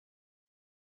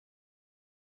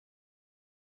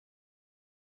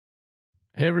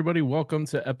Hey, everybody, welcome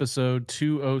to episode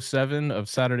 207 of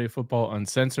Saturday Football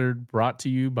Uncensored, brought to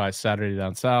you by Saturday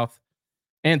Down South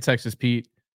and Texas Pete.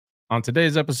 On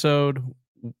today's episode,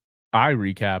 I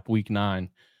recap week 9.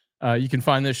 You can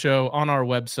find this show on our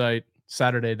website,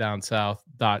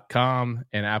 SaturdayDownSouth.com,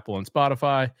 and Apple and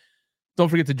Spotify. Don't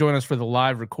forget to join us for the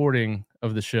live recording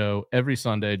of the show every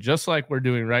Sunday, just like we're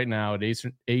doing right now at 8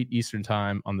 Eastern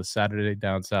Time on the Saturday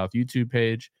Down South YouTube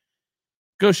page.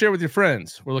 Go share with your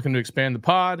friends. We're looking to expand the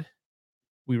pod.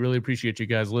 We really appreciate you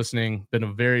guys listening. Been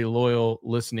a very loyal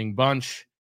listening bunch.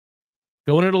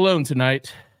 Going it alone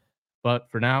tonight.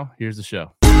 But for now, here's the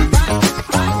show.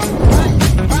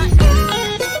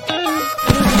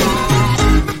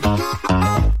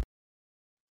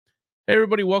 Hey,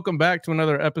 everybody. Welcome back to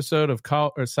another episode of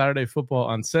Saturday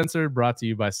Football Uncensored, brought to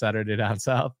you by Saturday Down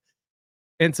South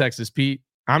and Texas Pete.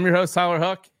 I'm your host, Tyler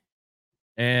Huck.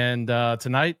 And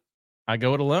tonight, I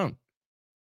go it alone.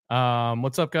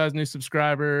 What's up, guys? New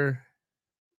subscriber.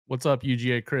 What's up,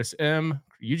 UGA Chris M?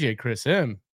 UGA Chris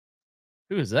M?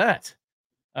 Who is that?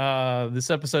 This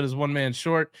episode is one man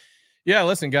short. Yeah,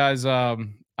 listen, guys.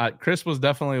 Chris was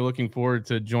definitely looking forward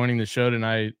to joining the show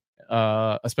tonight,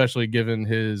 especially given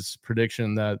his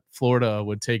prediction that Florida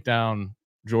would take down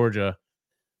Georgia,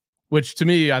 which to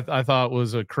me, I thought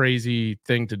was a crazy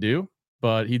thing to do,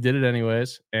 but he did it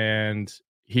anyways. And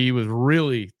he was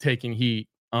really taking heat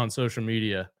on social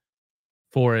media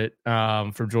for it,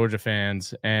 for Georgia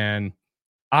fans. And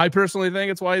I personally think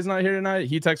it's why he's not here tonight.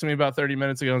 He texted me about 30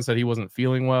 minutes ago and said he wasn't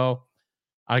feeling well.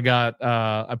 I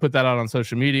put that out on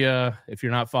social media. If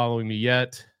you're not following me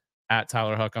yet, at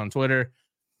Tyler Huck on Twitter.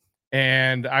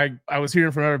 And I was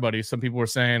hearing from everybody. Some people were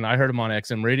saying, I heard him on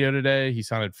XM radio today. He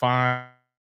sounded fine.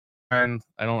 I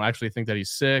don't actually think that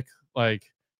he's sick. Like,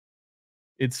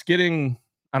 it's getting,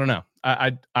 I don't know.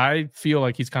 I feel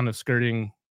like he's kind of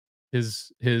skirting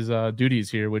his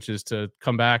duties here, which is to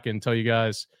come back and tell you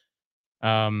guys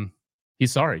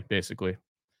he's sorry, basically.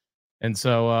 And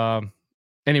so,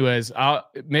 anyways,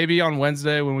 maybe on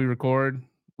Wednesday when we record,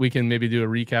 we can maybe do a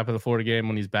recap of the Florida game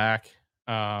when he's back.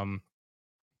 But I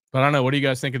don't know. What do you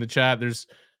guys think of the chat? The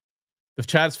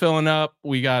chat's filling up.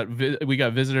 We got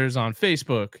visitors on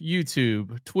Facebook,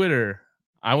 YouTube, Twitter.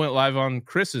 I went live on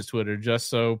Chris's Twitter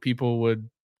just so people would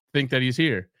think that he's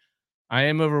here. I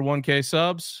am over 1K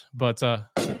subs, but oh,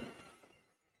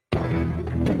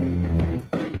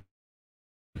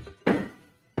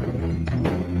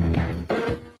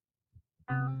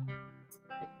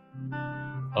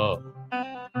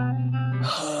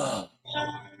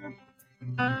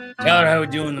 Tyler, how we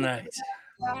doing tonight?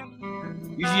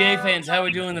 UGA fans, how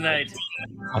we doing tonight?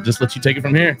 I'll just let you take it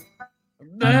from here.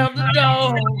 Down the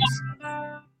dogs,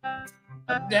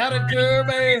 down at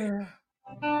Derby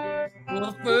for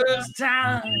the first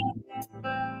time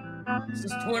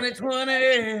since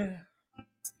 2020.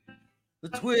 The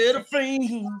Twitter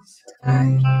fiends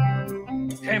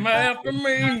came after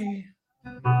me.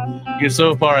 You're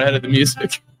so far ahead of the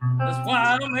music. That's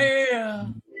why I'm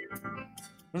here.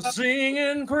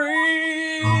 Singing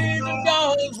creed, the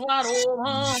dogs wide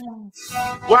open,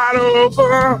 Wide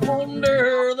open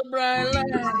under the bright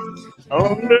lights,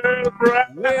 under the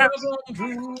bright lights.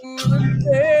 welcome to the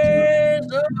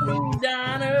days of New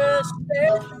Dynasty.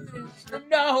 The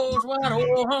dogs wide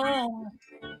open.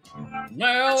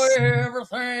 Now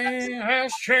everything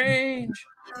has changed.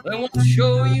 They won't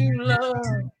show you love.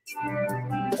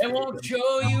 They won't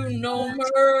show you no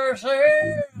mercy.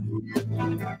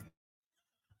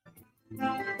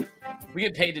 We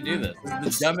get paid to do this.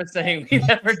 It's the dumbest thing we've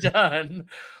ever done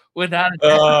without.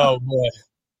 Oh boy,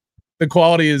 the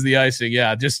quality is the icing.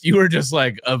 Yeah, you were just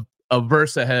like a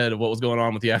verse ahead of what was going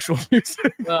on with the actual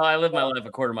music. Well, I live my life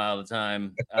a quarter mile at a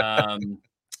time. How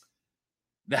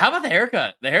about the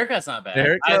haircut? The haircut's not bad. The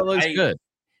haircut looks good.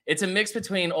 It's a mix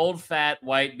between old, fat,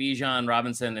 white Bijan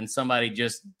Robinson and somebody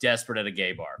just desperate at a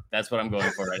gay bar. That's what I'm going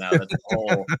for right now. That's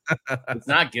whole. It's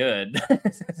not good.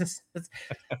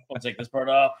 I'll take this part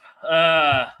off.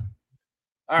 All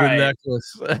right.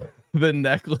 The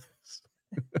necklace.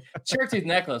 Shark tooth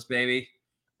necklace, baby.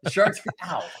 The shark tooth.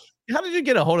 Ow. How did you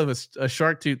get a hold of a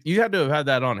shark tooth? You had to have had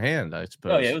that on hand, I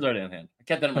suppose. Oh, yeah, it was already on hand. I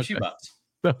kept that in my shoebox.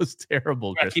 That was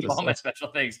terrible. I keep all my special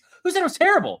things. Who said it was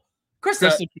terrible?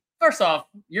 Krista, first off,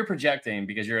 you're projecting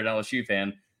because you're an LSU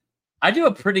fan. I do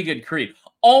a pretty good Creed.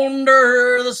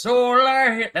 Under the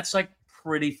solar. That's like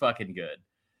pretty fucking good.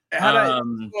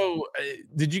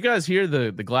 Did you guys hear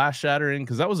the glass shattering?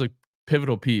 Because that was a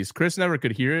pivotal piece. Chris never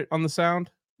could hear it on the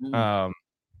sound on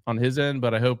his end,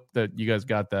 but I hope that you guys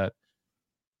got that.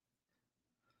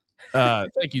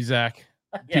 Thank you, Zach.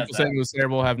 People saying it was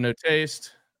terrible, have no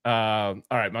taste. All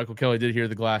right, Michael Kelly did hear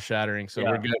the glass shattering, so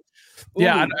we're good. Ooh,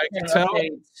 Yeah, I can tell.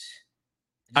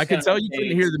 I can tell you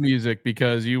couldn't hear the music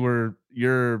because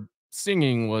your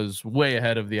singing was way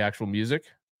ahead of the actual music.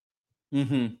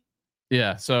 Mm-hmm.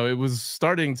 Yeah, so it was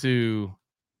starting to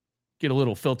get a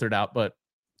little filtered out, but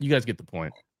you guys get the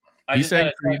point. I just got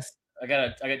a text. I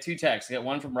got 2 texts. I got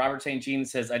one from Robert St. Jean that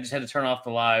says, I just had to turn off the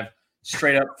live.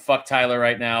 Straight up, fuck Tyler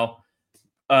right now.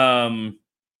 And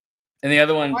the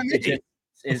other one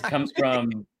comes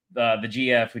from the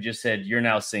GF who just said, you're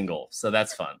now single. So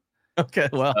that's fun. Okay,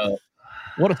 well,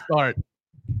 what a start.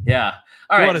 Yeah.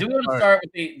 All right. Do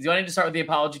I need to start with the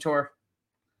apology tour?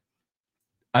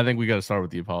 I think we got to start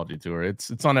with the apology tour.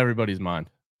 It's on everybody's mind.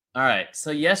 All right.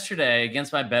 So yesterday,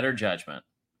 against my better judgment,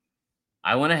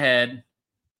 I went ahead,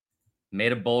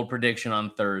 made a bold prediction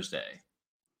on Thursday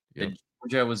that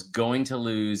Georgia was going to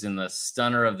lose in the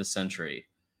stunner of the century.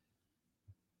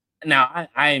 Now,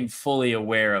 I am fully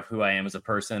aware of who I am as a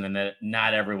person and that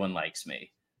not everyone likes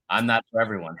me. I'm not for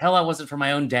everyone. Hell, I wasn't for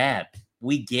my own dad.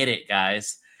 We get it,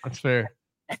 guys. That's fair.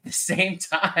 At the same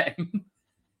time,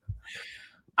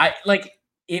 I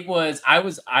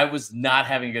was not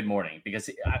having a good morning because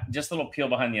just a little peel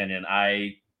behind the onion.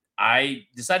 I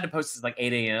decided to post this like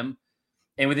 8 a.m.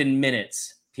 and within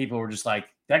minutes, people were just like,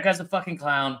 that guy's a fucking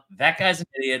clown. That guy's an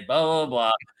idiot, blah, blah,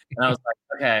 blah. And I was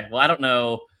like, okay, well, I don't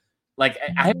know. Like,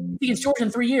 I haven't picked against Georgia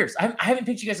in 3 years. I haven't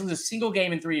picked you guys to lose a single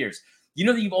game in 3 years. You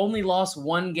know that you've only lost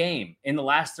one game in the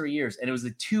last 3 years, and it was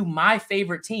to my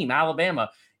favorite team, Alabama.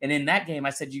 And in that game,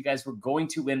 I said you guys were going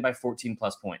to win by 14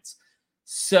 plus points.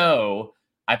 So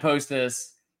I post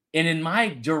this, and in my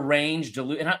deranged,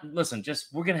 listen,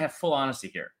 we're going to have full honesty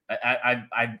here.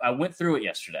 I went through it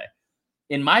yesterday.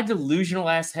 In my delusional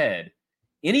ass head,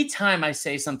 anytime I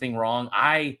say something wrong,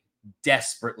 I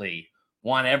desperately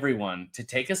want everyone to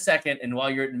take a second, and while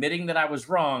you're admitting that I was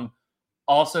wrong,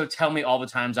 also tell me all the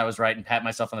times I was right and pat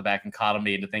myself on the back and coddle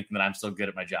me into thinking that I'm so good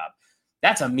at my job.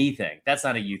 That's a me thing. That's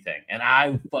not a you thing. And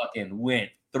I fucking went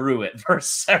through it for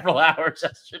several hours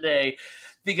yesterday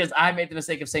because I made the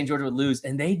mistake of saying Georgia would lose.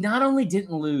 And they not only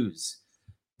didn't lose,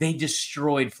 they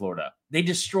destroyed Florida.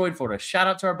 Shout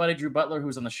out to our buddy Drew Butler, who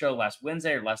was on the show last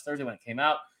Thursday when it came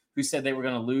out, who said they were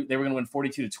going to lose. They were going to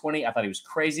win 42-20. I thought he was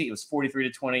crazy. It was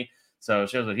 43-20. So it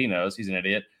shows what he knows. He's an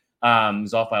idiot. He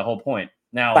was off by a whole point.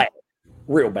 Now,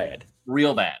 real bad.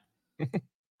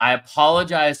 I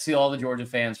apologize to all the Georgia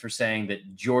fans for saying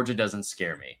that Georgia doesn't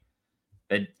scare me,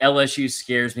 that LSU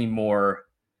scares me more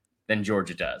than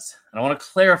Georgia does. And I want to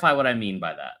clarify what I mean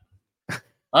by that.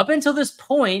 Up until this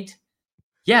point,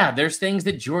 yeah, there's things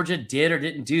that Georgia did or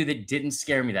didn't do that didn't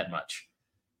scare me that much.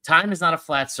 Time is not a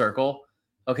flat circle,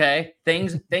 okay?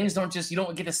 Things don't just, you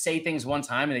don't get to say things one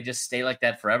time and they just stay like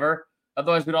that forever.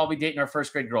 Otherwise, we'd all be dating our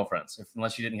first grade girlfriends,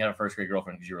 unless you didn't have a first grade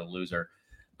girlfriend because you were a loser.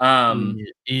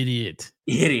 Idiot.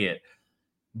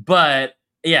 But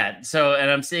yeah,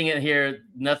 and I'm seeing it here.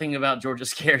 Nothing about Georgia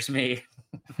scares me.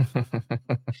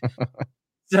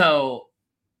 So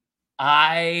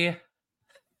I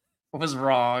was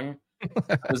wrong.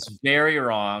 I was very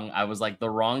wrong. I was like the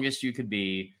wrongest you could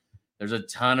be. There's a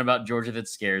ton about Georgia that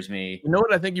scares me. You know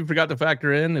what I think you forgot to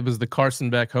factor in? It was the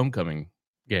Carson Beck homecoming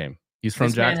game. He's from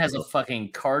Jacksonville. This man has a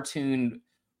fucking cartoon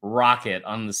rocket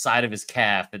on the side of his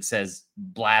calf that says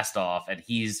blast off, and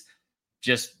he's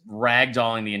just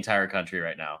ragdolling the entire country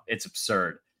right now. It's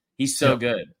absurd. He's so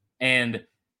good. And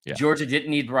Georgia didn't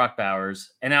need Brock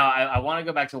Bowers. And now I want to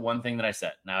go back to one thing that I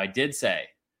said. Now I did say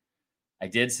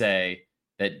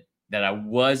that I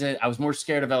was more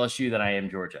scared of LSU than I am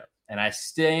Georgia. And I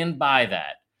stand by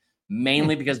that,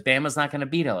 mainly because Bama's not going to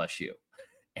beat LSU.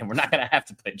 And we're not going to have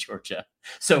to play Georgia.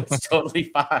 So it's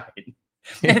totally fine.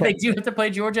 And if they do have to play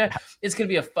Georgia, it's going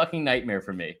to be a fucking nightmare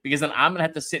for me because then I'm going to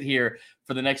have to sit here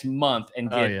for the next month and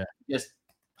get just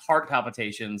heart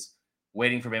palpitations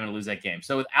waiting for Bama to lose that game.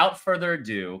 So without further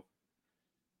ado,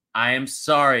 I am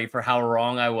sorry for how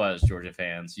wrong I was, Georgia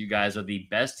fans. You guys are the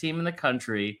best team in the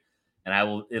country,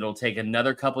 and it'll take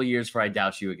another couple years before I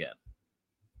doubt you again.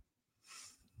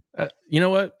 You know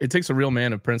what? It takes a real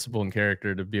man of principle and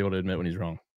character to be able to admit when he's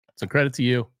wrong. So credit to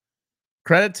you.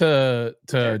 Credit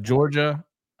to Georgia.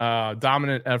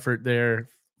 Dominant effort there.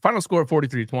 Final score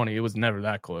 43-20. It was never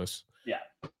that close. Yeah.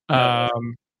 Now,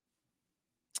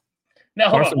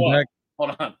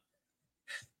 hold on.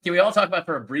 Can we all talk about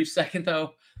for a brief second,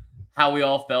 though, how we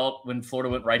all felt when Florida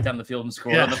went right down the field and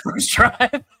scored on the first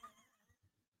drive?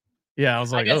 Yeah, I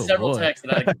was like, I got several texts.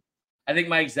 And I think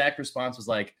my exact response was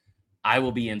like, I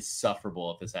will be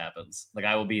insufferable if this happens. Like,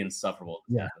 I will be insufferable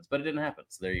if this happens. But it didn't happen.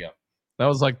 So there you go. That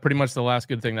was like pretty much the last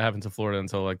good thing that happened to Florida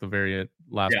until like the very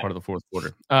last part of the fourth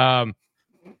quarter.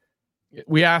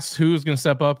 we asked who's going to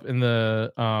step up in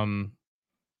the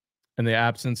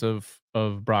absence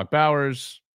of Brock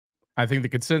Bowers. I think the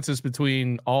consensus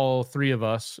between all three of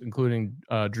us, including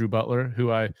Drew Butler,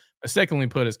 who I mistakenly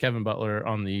put as Kevin Butler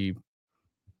on the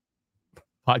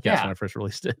podcast when I first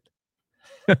released it.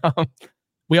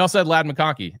 We also had Ladd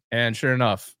McConkey, and sure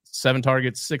enough, 7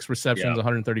 targets, 6 receptions,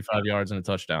 135 yards, and a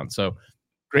touchdown. So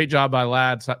great job by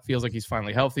Ladd. Feels like he's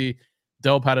finally healthy.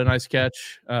 Delp had a nice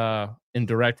catch in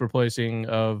direct replacing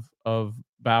of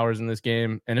Bowers in this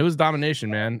game, and it was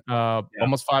domination, man.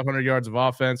 Almost 500 yards of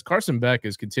offense. Carson Beck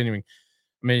is continuing.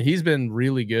 I mean, he's been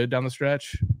really good down the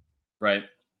stretch. Right.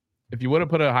 If you would have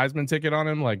put a Heisman ticket on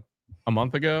him like a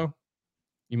month ago,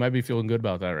 you might be feeling good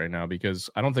about that right now, because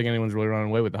I don't think anyone's really running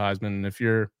away with the Heisman. And if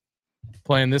you're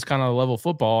playing this kind of level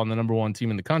football on the number 1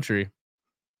 team in the country,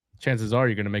 chances are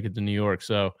you're going to make it to New York.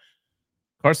 So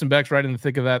Carson Beck's right in the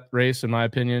thick of that race, in my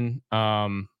opinion.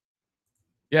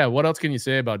 Yeah, what else can you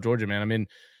say about Georgia, man? I mean,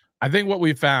 I think what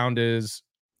we found is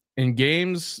in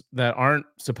games that aren't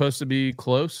supposed to be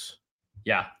close,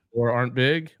 or aren't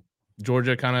big,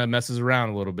 Georgia kind of messes around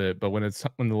a little bit. But when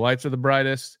the lights are the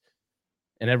brightest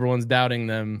and everyone's doubting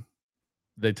them,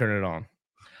 they turn it on.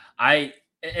 And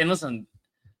listen,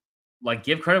 like,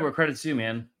 give credit where credit's due,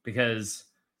 man, because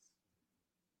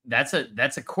that's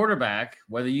a quarterback,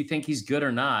 whether you think he's good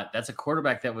or not, that's a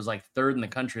quarterback that was like 3rd in the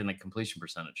country in the completion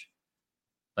percentage.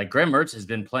 Like, Graham Mertz has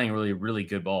been playing really, really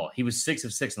good ball. He was 6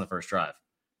 of 6 in the first drive.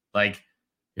 Like,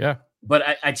 yeah. But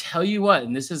I tell you what,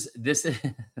 and this is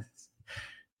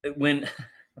when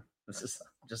this is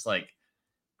just like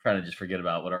trying to just forget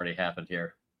about what already happened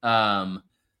here.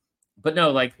 But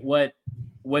no, like what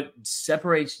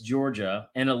separates Georgia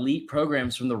and elite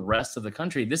programs from the rest of the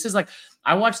country. This is like,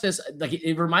 I watched this, like,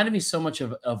 it reminded me so much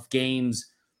of games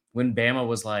when Bama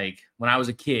was like, when I was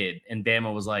a kid and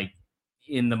Bama was like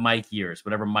in the Mike years,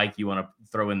 whatever Mike you want to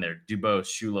throw in there, Dubose,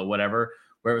 Shula, whatever,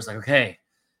 where it was like, okay,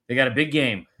 they got a big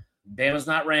game. Bama's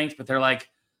not ranked, but they're like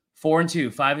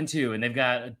 4-2, 5-2, and they've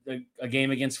got a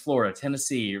game against Florida,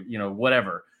 Tennessee, or,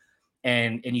 whatever.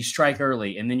 And you strike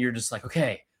early, and then you're just like,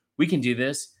 okay, we can do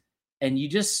this. And you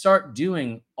just start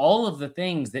doing all of the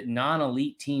things that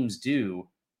non-elite teams do.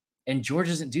 And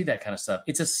Georgia doesn't do that kind of stuff.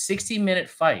 It's a 60-minute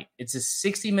fight.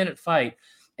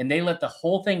 And they let the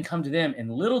whole thing come to them.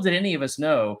 And little did any of us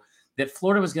know that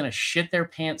Florida was going to shit their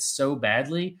pants so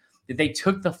badly that they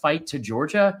took the fight to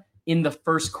Georgia in the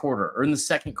first quarter or in the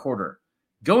second quarter.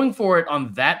 Going for it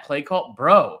on that play call,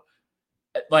 bro,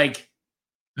 like,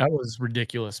 that was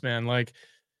ridiculous, man. Like,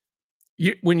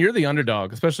 when you're the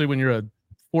underdog, especially when you're a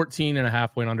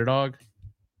 14.5 point underdog,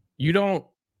 you don't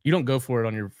go for it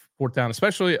on your 4th down,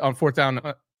 especially on 4th down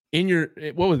in your,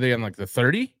 what were they on, like the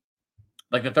 30?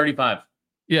 Like the 35.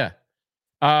 Yeah.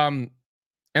 And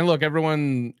look,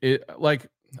 everyone,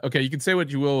 okay, you can say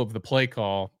what you will of the play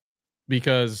call,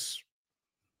 because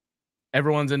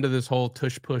everyone's into this whole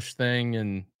tush push thing,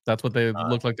 and that's what they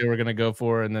looked like they were going to go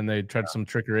for, and then they tried some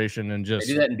trickeration and just...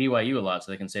 They do that in BYU a lot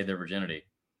so they can save their virginity.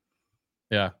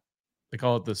 Yeah. They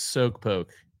call it the soak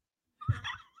poke.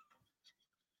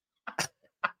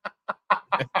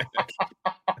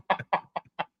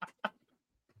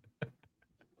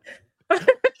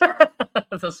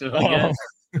 That's really good.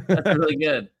 That's really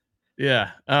good.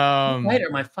 Yeah. White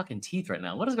are my fucking teeth right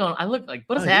now. What is going on? I look like,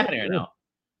 what is happening right now?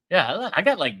 Yeah, I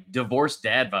got like divorced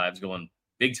dad vibes going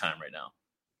big time right now.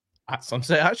 Some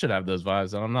say I should have those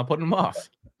vibes, and I'm not putting them off.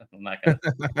 I'm not gonna.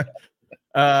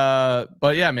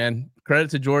 But yeah, man, credit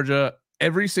to Georgia.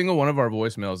 Every single one of our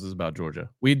voicemails is about Georgia.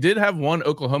 We did have one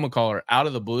Oklahoma caller out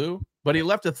of the blue, but he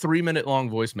left a 3-minute long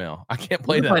voicemail. I can't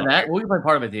play that. We'll play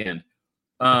part of it at the end.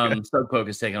 Soak Poke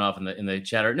is taking off in the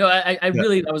chatter. No, I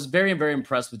was very, very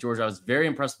impressed with Georgia. I was very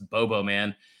impressed with Bobo,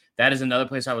 man. That is another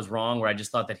place I was wrong, where I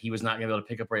just thought that he was not going to be able to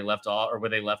pick up where he left off, or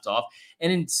where they left off.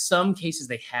 And in some cases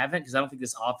they haven't, because I don't think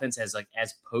this offense has like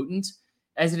as potent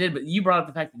as it did. But you brought up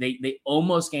the fact that they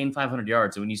almost gained 500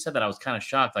 yards. And when you said that, I was kind of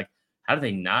shocked. Like, how did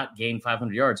they not gain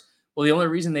 500 yards? Well, the only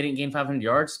reason they didn't gain 500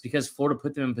 yards is because Florida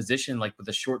put them in position, like with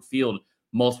a short field,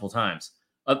 multiple times.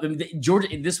 Georgia,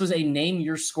 this was a name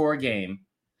your score game,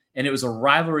 and it was a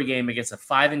rivalry game against a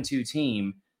 5-2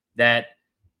 team that,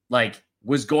 like,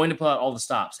 was going to pull out all the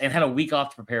stops and had a week off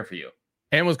to prepare for you.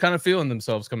 And was kind of feeling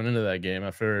themselves coming into that game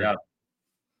after. Yeah.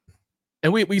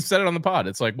 And we said it on the pod.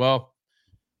 It's like, well,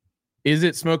 is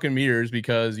it smoke and mirrors?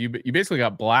 Because you basically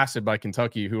got blasted by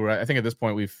Kentucky, who I think at this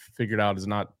point we've figured out is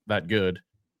not that good.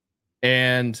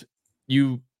 And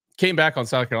you came back on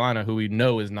South Carolina, who we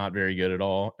know is not very good at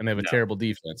all, and they have a terrible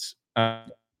defense.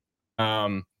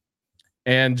 And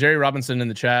Jerry Robinson in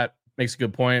the chat makes a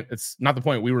good point. It's not the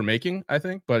point we were making, I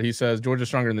think, but he says Georgia's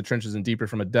stronger in the trenches and deeper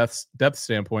from a depth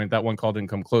standpoint. That one call didn't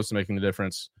come close to making the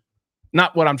difference.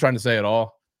 Not what I'm trying to say at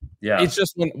all. Yeah. It's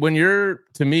just when you're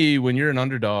an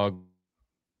underdog,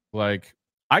 like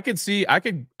I could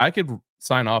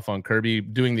sign off on Kirby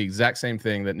doing the exact same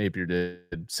thing that Napier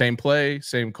did. Same play,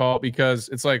 same call, because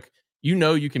it's like,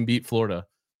 you can beat Florida.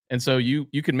 And so you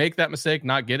can make that mistake,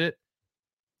 not get it,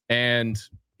 and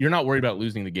you're not worried about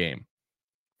losing the game.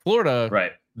 Florida,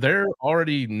 right? They're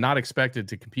already not expected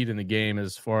to compete in the game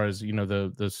as far as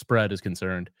the spread is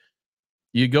concerned.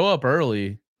 You go up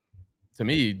early. To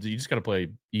me, you just got to play.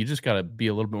 You just got to be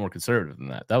a little bit more conservative than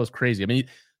that. That was crazy. I mean,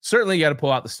 certainly you got to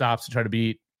pull out the stops to try to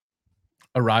beat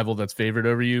a rival that's favored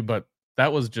over you, but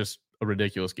that was just a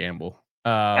ridiculous gamble.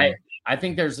 I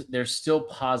think there's still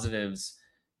positive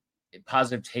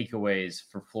takeaways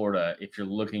for Florida if you're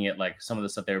looking at like some of the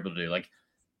stuff they were able to do. Like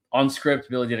on script,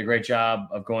 Billy did a great job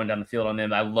of going down the field on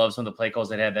them. I love some of the play calls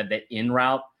they had, that in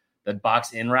route, that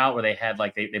box in route where they had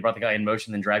like they brought the guy in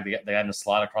motion, then dragged the guy in the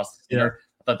slot across the center. Yeah.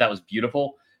 I thought that was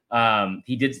beautiful.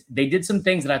 They did some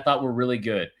things that I thought were really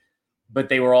good, but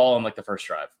they were all on like the first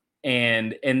drive.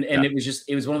 And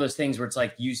it was one of those things where it's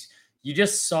like you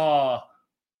just saw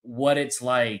what it's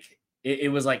like.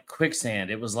 It was like quicksand.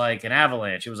 It was like an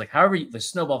avalanche. It was like the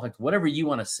snowball effect, whatever you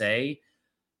want to say.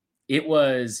 It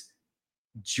was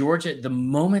Georgia. The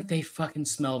moment they fucking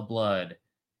smelled blood,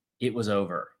 it was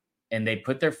over. And they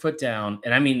put their foot down.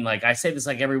 And I mean, like I say this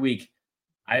like every week,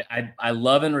 I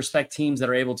love and respect teams that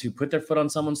are able to put their foot on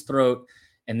someone's throat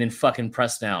and then fucking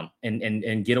press down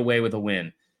and get away with a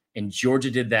win. And Georgia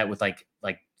did that with like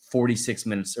 46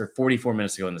 minutes or 44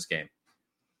 minutes to go in this game.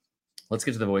 Let's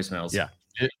get to the voicemails. Yeah.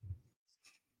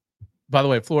 By the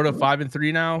way, Florida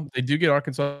 5-3 now. They do get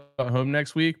Arkansas at home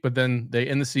next week, but then they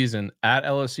end the season at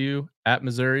LSU, at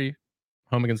Missouri,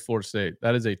 home against Florida State.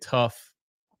 That is a tough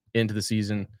end to the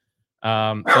season.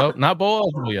 So not bowl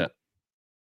eligible yet.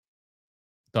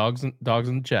 Dogs in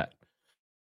the chat.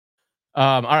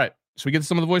 All right. Should we get to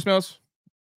some of the voicemails?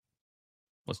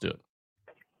 Let's do it.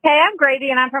 Hey, I'm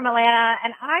Grady, and I'm from Atlanta,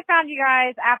 and I found you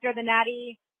guys after the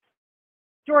Natty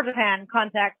Georgia fan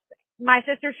context. My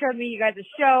sister showed me you guys'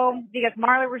 show because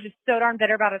Marler was just so darn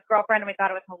bitter about his girlfriend, and we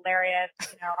thought it was hilarious,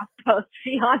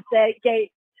 post-fiance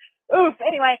gate. Oof.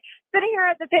 Anyway, sitting here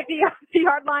at the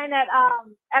 50-yard line at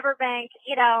Everbank,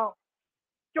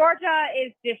 Georgia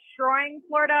is destroying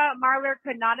Florida. Marler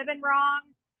could not have been wrong.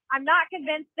 I'm not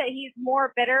convinced that he's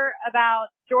more bitter about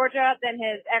Georgia than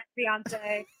his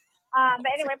ex-fiance.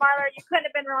 But anyway, Marler, you couldn't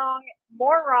have been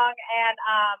more wrong, and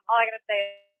all I gotta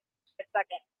say is suck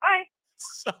it. Bye.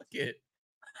 Suck it.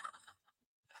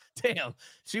 Damn,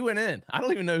 she went in. I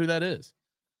don't even know who that is.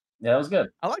 Yeah, that was good.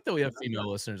 I like that we have female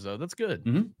listeners, though. That's good.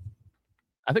 Mm-hmm.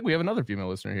 I think we have another female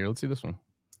listener here. Let's see this one.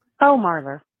 Oh,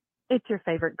 Marler, it's your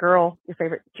favorite girl, your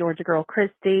favorite Georgia girl,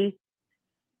 Christy.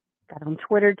 Got on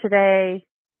Twitter today.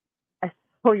 I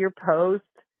saw your post,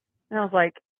 and I was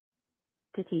like,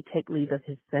 did he take leave of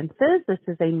his senses? This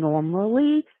is a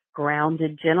normally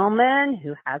grounded gentleman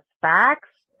who has facts.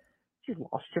 You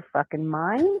lost your fucking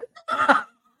mind?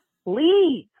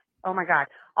 Please. Oh, my God.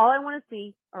 All I want to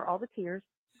see are all the tears.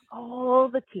 All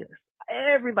the tears.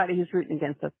 Everybody who's rooting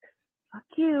against us. Fuck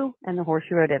you and the horse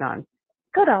you rode in on.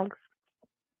 Go Dogs.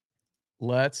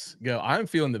 Let's go. I'm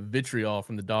feeling the vitriol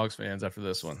from the Dogs fans after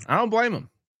this one. I don't blame them.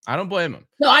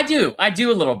 No, I do. I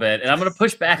do a little bit. And I'm going to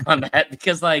push back on that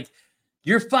because, like,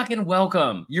 you're fucking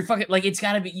welcome. You're fucking like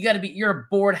you're a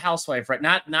bored housewife, right?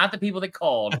 Not the people that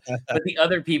called, but the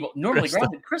other people. Normally,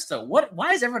 granted, Krista,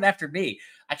 why is everyone after me?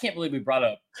 I can't believe we brought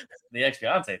up the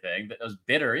ex-fiance thing, but it was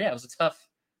bitter. Yeah, it was a tough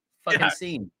fucking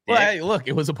scene. Well, hey, look,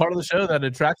 it was a part of the show that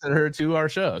attracted her to our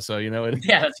show. So,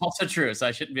 yeah, that's also true. So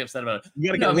I shouldn't be upset about it. You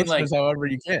got to get listeners however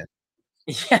you can.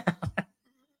 Yeah.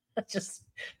 Just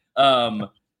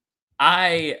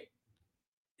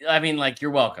I mean, like,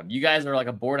 you're welcome. You guys are like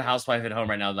a bored housewife at home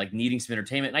right now, like needing some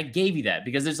entertainment. And I gave you that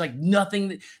because there's like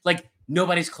nothing, like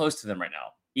nobody's close to them right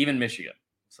now, even Michigan.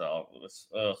 So,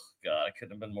 oh God, I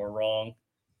couldn't have been more wrong.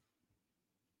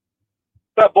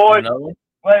 What's up, boys?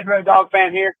 Legendary Dog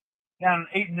fan here down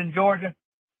in Eatonton, Georgia.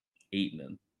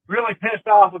 Eatonton. Really pissed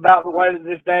off about the way that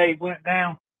this day went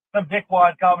down. Some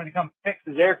dickwad called me to come fix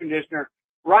his air conditioner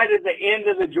right at the end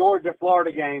of the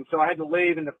Georgia-Florida game. So I had to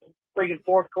leave in the freaking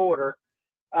fourth quarter.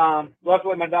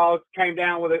 Luckily my dog came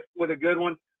down with a good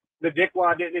one. The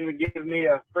dickwad didn't even give me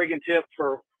a freaking tip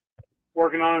for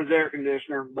working on his air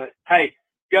conditioner. But hey,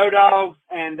 go Dogs,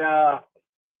 and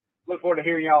look forward to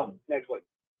hearing y'all next week.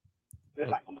 This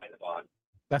ain't gonna make the pod.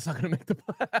 That's not gonna make the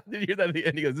pod. Did you hear that at the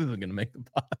end? He goes, "This isn't gonna make the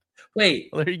pod." Wait,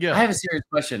 well, there you go. I have a serious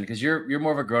question because you're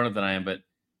more of a grown up than I am, but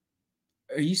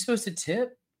Are you supposed to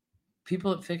tip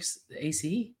people that fix the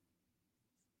AC?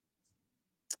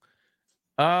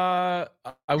 I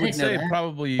would didn't know say it that.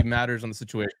 probably matters on the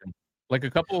situation. Like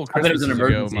a couple of I bet it was an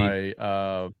Christmases ago,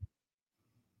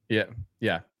 emergency.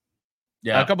 yeah.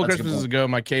 Yeah, A couple that's a good Christmases point. ago,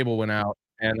 my cable went out,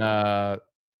 and or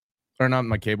not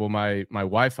my cable, my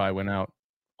Wi-Fi went out.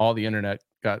 All the internet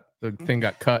got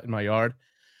cut in my yard,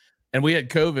 and we had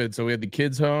COVID, so we had the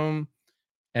kids home,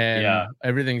 and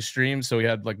everything streamed, so we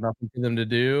had like nothing for them to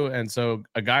do, and so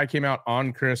a guy came out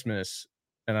on Christmas,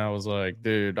 and I was like,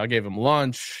 dude, I gave him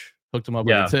lunch, hooked him up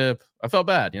with a tip. I felt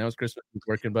bad, it's Christmas, it's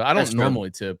working, but I don't normally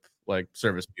tip like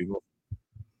service people.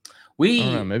 I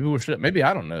don't know, maybe we should. Maybe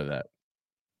I don't know that.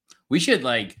 We should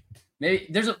maybe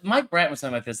there's a Mike Bratton was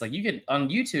talking about this. Like you could on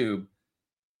YouTube,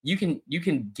 you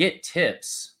can get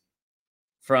tips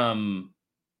from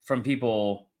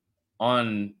people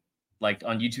on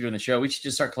YouTube on the show. We should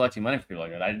just start collecting money for people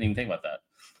like that. I didn't even think about that.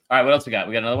 All right, what else we got?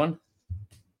 We got another one.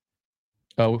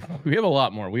 Oh, we have a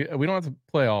lot more. We don't have to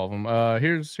play all of them.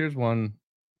 Here's one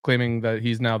claiming that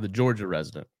he's now the Georgia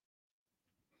resident.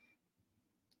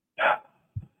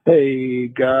 Hey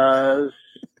guys,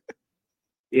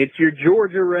 it's your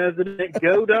Georgia resident.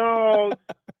 Go Dogs!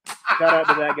 Shout out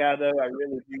to that guy though. I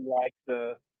really do like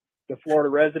the Florida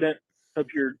resident. Hope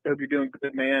you're doing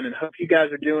good, man, and hope you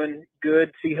guys are doing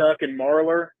good. C-Huck and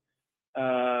Marler.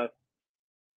 I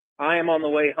am on the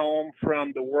way home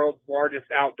from the world's largest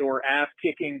outdoor ass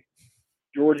kicking.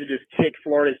 Georgia just kicked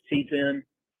Florida's teeth in,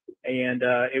 and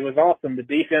it was awesome. The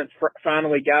defense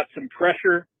finally got some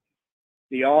pressure.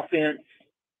 The offense,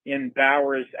 in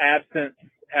Bauer's absence,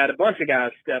 had a bunch of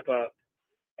guys step up,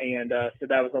 and so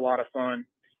that was a lot of fun.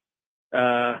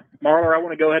 Marler, I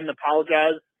want to go ahead and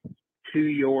apologize to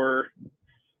your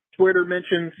Twitter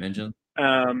mentions.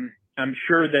 I'm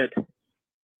sure that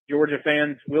Georgia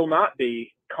fans will not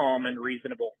be calm and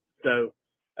reasonable. So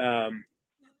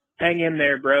hang in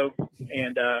there, bro.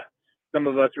 And some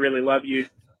of us really love you.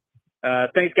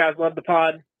 Thanks, guys. Love the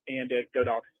pod. And go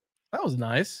Dogs. That was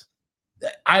nice.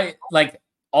 I like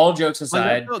all jokes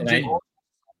aside.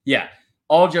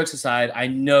 All jokes aside, I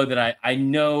know that I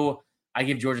know I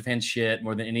give Georgia fans shit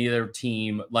more than any other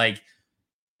team.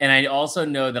 And I also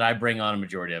know that I bring on a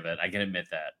majority of it. I can admit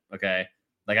that. Okay.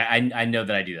 I know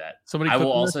that I do that. I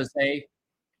will also say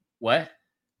what?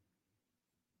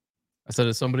 I said,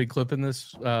 is somebody clipping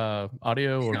this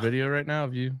audio or video right now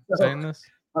of you saying this?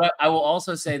 But I will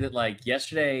also say that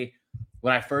yesterday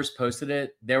when I first posted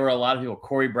it, there were a lot of people.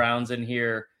 Corey Brown's in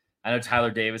here. I know Tyler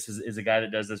Davis is a guy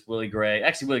that does this. Willie Gray.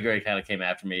 Actually, Willie Gray kind of came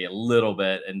after me a little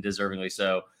bit and deservingly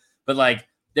so. But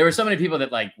there were so many people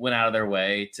that went out of their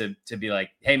way to be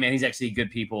like, hey man, he's actually good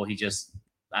people. He just,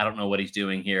 I don't know what he's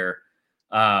doing here.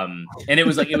 And it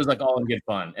was all in good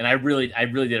fun. And I really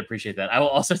did appreciate that. I will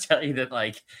also tell you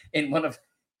that in one of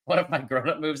my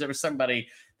grown-up moves, there was somebody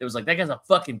that was like, that guy's a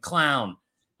fucking clown.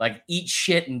 Eat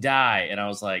shit and die. And I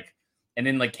was like, and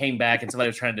then came back and somebody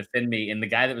was trying to defend me. And the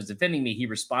guy that was defending me, he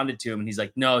responded to him and he's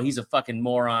like, no, he's a fucking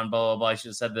moron, blah, blah, blah. I should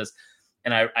have said this.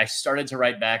 And I started to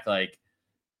write back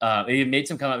he made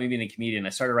some comment, me being a comedian. I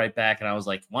started to write back and I was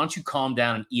like, why don't you calm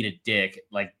down and eat a dick?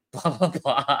 Blah, blah,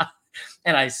 blah.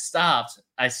 And I stopped.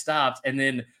 And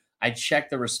then I checked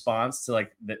the response to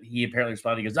that he apparently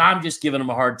responded. He goes, I'm just giving him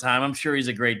a hard time. I'm sure he's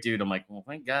a great dude. I'm like, well,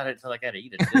 thank God I felt like I had to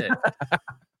eat a dick.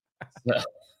 So.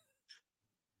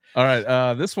 All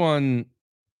right. This one,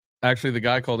 actually, the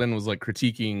guy called in was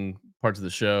critiquing parts of the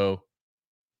show.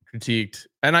 Critiqued.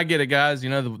 And I get it, guys.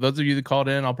 Those of you that called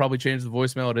in, I'll probably change the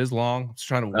voicemail. It is long. I'm just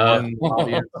trying to warn the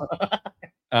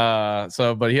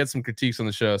audience. But he had some critiques on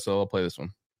the show, so I'll play this one.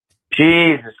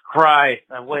 Jesus Christ.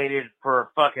 I waited for a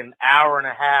fucking hour and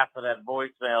a half for that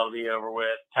voicemail to be over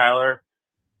with, Tyler.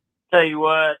 Tell you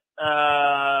what,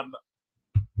 felt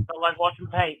like watching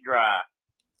paint dry.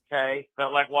 Okay?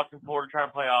 Felt like watching Florida try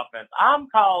to play offense. I'm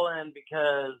calling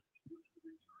because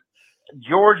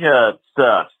Georgia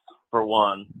sucks, for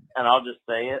one. And I'll just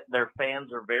say it. Their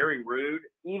fans are very rude,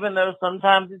 even though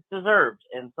sometimes it's deserved.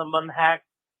 And someone hacked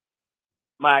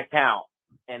my account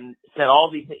and said all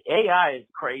these things. AI is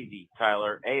crazy,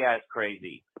 Tyler. AI is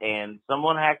crazy. And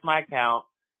someone hacked my account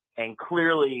and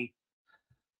clearly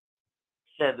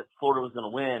said that Florida was going to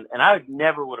win. And I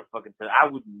never would have fucking said, I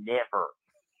would never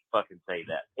fucking say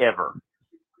that. Ever.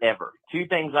 Ever. Two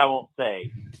things I won't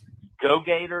say. Go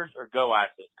Gators or go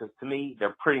ISIS. Because to me,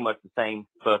 they're pretty much the same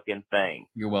fucking thing.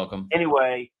 You're welcome.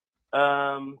 Anyway,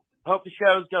 hope the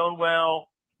show's going well.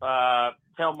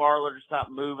 Tell Marler to stop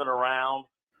moving around.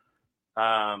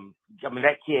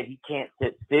 That kid, he can't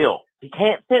sit still.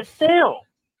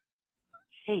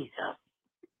 Jesus.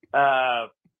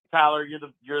 Tyler,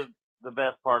 you're the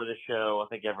best part of the show. I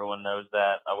think everyone knows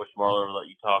that. I wish Marler would let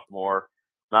you talk more.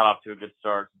 Not off to a good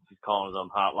start since he's calling his own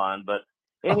hotline. But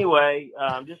anyway,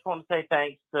 just want to say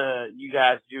thanks to you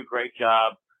guys. You do a great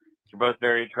job. You're both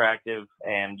very attractive,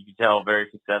 and you can tell very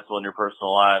successful in your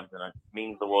personal lives. And it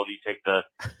means the world you take the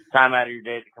time out of your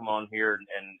day to come on here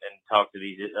and talk to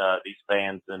these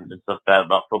fans and stuff like that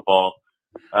about football.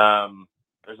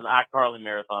 There's an iCarly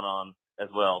marathon on as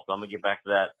well, so I'm going to get back to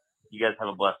that. You guys have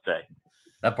a blessed day.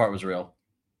 That part was real.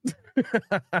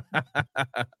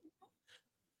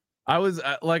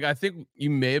 I think you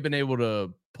may have been able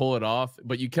to pull it off,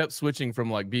 but you kept switching from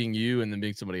like being you and then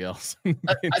being somebody else.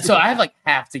 So I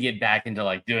have to get back into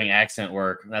like doing accent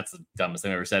work. That's the dumbest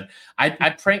thing I've ever said. I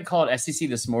prank called SEC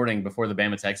this morning before the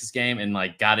Bama Texas game and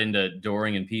like got into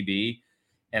Doring and PB.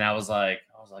 And I was like,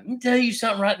 let me tell you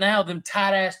something right now, them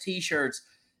tight ass t-shirts.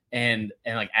 And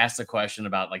like asked a question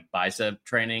about like bicep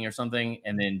training or something.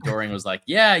 And then Doring was like,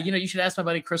 yeah, you should ask my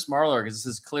buddy Chris Marler because this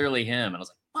is clearly him. And I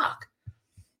was like, fuck.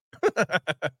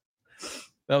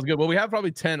 That was good. Well, we have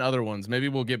probably 10 other ones. Maybe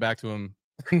we'll get back to them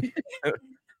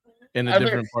in a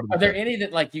different part of the show. Are there any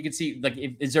that like you can see? Like,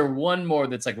 is there one more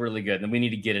that's like really good? Then we need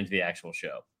to get into the actual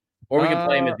show, or we can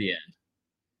play them at the end.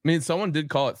 I mean, someone did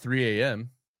call it 3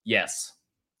 a.m. Yes.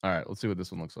 All right, let's see what this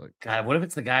one looks like. God, what if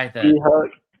it's the guy that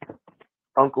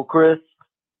Uncle Chris?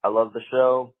 I love the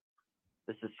show.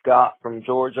 This is Scott from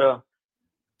Georgia.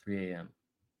 3 a.m.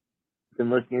 Been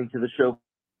listening to the show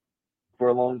for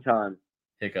a long time.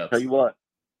 Hiccups. Tell you what,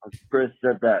 Uncle Chris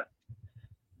said that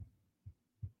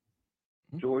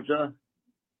Georgia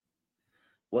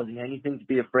wasn't anything to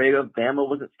be afraid of. Bama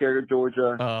wasn't scared of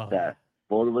Georgia. That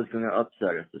Florida was going to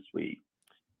upset us this week.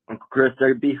 Uncle Chris said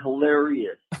it'd be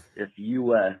hilarious if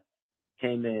UF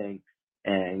came in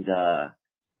and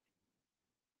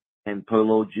put a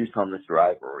little juice on this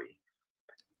rivalry.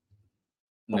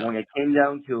 But when it came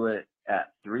down to it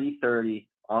at 3:30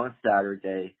 on a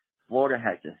Saturday, Florida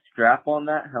had to strap on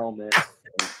that helmet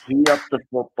and tee up the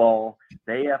football.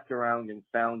 They effed around and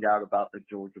found out about the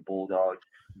Georgia Bulldogs.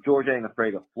 Georgia ain't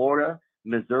afraid of Florida,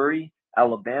 Missouri,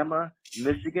 Alabama,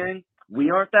 Michigan.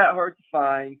 We aren't that hard to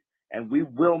find, and we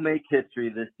will make history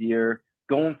this year.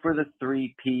 Going for the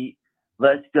three-peat.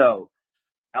 Let's go.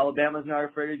 Alabama's not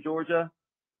afraid of Georgia.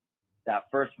 That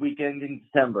first weekend in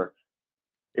December,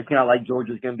 it's not like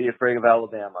Georgia's going to be afraid of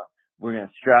Alabama. We're going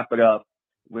to strap it up.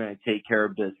 We're going to take care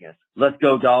of business. Let's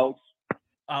go, dogs.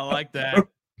 I like that.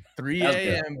 3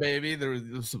 a.m., baby. There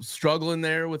was some struggling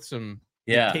there with some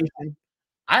vacation.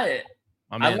 I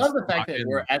love the fact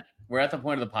that we're at the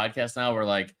point of the podcast now where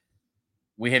like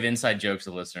we have inside jokes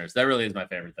to listeners. That really is my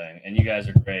favorite thing. And you guys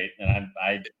are great. And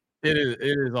it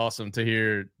is awesome to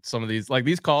hear some of these. Like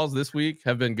these calls this week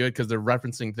have been good because they're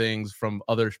referencing things from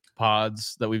other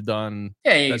pods that we've done.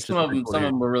 Yeah, some of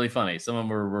them were really funny. Some of them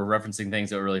were referencing things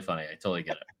that were really funny. I totally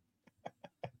get it.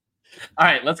 All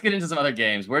right, let's get into some other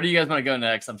games. Where do you guys want to go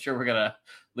next? I'm sure we're gonna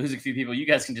lose a few people. You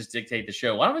guys can just dictate the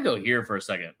show. Why don't we go here for a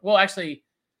second? Well, actually,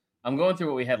 I'm going through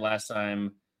what we had last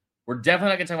time. We're definitely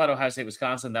not gonna talk about Ohio State,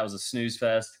 Wisconsin. That was a snooze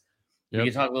fest. Yep. We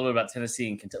can talk a little bit about Tennessee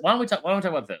and Kentucky. Why don't we talk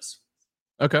about this?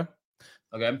 Okay.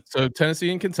 So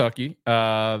Tennessee and Kentucky.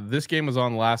 This game was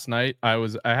on last night. I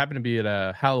happened to be at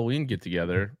a Halloween get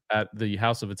together at the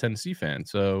house of a Tennessee fan.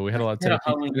 So we had a lot of Tennessee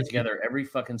Halloween get together every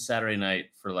fucking Saturday night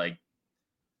for like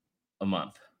a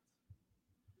month.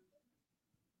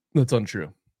 That's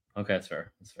untrue. Okay, that's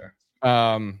fair.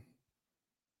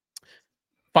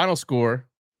 Final score: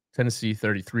 Tennessee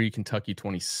 33, Kentucky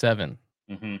 27.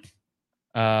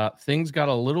 Mm-hmm. Things got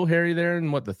a little hairy there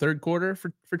in the third quarter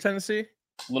for Tennessee.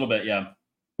 A little bit, yeah.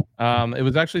 It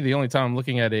was actually the only time I'm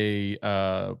looking at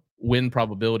a win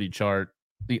probability chart.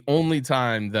 The only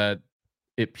time that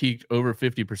it peaked over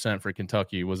 50% for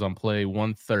Kentucky was on play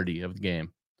 130 of the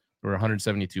game. There were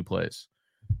 172 plays.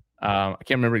 I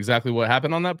can't remember exactly what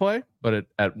happened on that play, but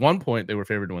at one point they were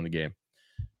favored to win the game.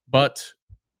 But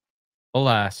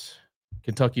alas,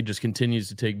 Kentucky just continues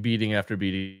to take beating after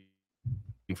beating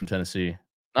from Tennessee.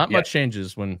 Not much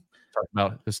changes when talking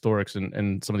about historics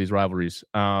and some of these rivalries.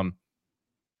 I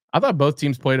thought both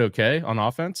teams played okay on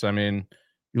offense. I mean,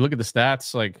 you look at the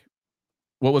stats, like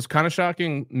what was kind of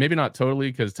shocking, maybe not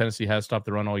totally because Tennessee has stopped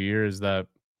the run all year, is that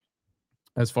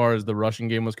as far as the rushing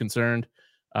game was concerned,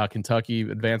 Kentucky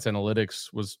Advanced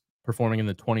Analytics was performing in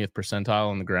the 20th percentile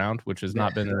on the ground, which has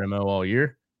not been their MO all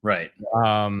year. Right.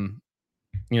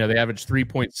 They averaged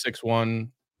 3.61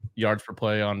 yards per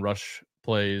play on rush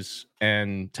plays,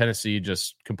 and Tennessee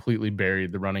just completely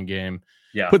buried the running game.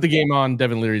 Yeah. Put the game on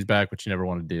Devin Leary's back, which you never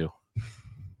want to do.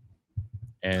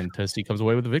 And Tennessee comes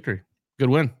away with a victory. Good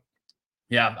win.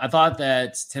 Yeah, I thought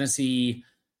that Tennessee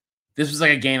this was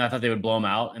like a game I thought they would blow them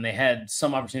out, and they had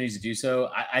some opportunities to do so.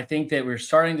 I think that we're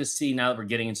starting to see, now that we're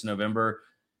getting into November,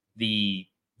 the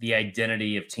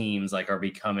identity of teams like are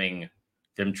becoming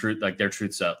their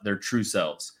true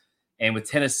selves. And with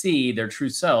Tennessee, their true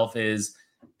self is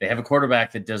they have a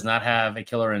quarterback that does not have a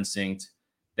killer instinct.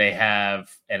 They have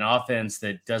an offense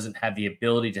that doesn't have the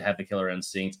ability to have the killer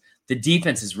instinct. The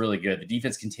defense is really good. The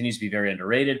defense continues to be very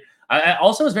underrated. I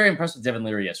also was very impressed with Devin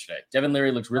Leary yesterday. Devin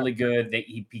Leary looked really good.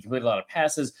 He completed a lot of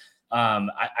passes.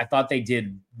 I thought they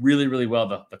did really, really well.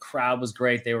 The crowd was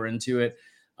great. They were into it.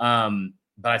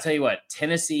 But I tell you what,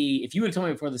 Tennessee, if you would have told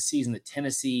me before the season that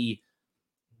Tennessee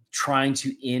trying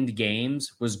to end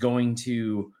games was going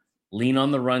to lean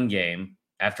on the run game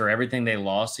after everything they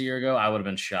lost a year ago, I would have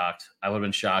been shocked.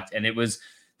 And it was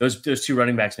those two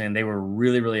running backs, man, they were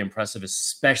really, really impressive,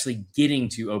 especially getting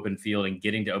to open field and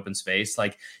getting to open space.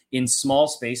 Like in small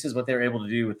spaces, what they're able to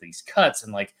do with these cuts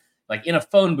and like in a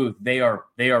phone booth, they are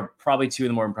probably two of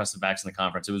the more impressive backs in the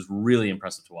conference. It was really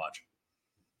impressive to watch.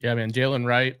 Yeah, man. Jalen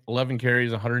Wright, 11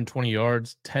 carries, 120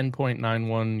 yards,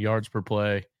 10.91 yards per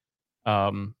play.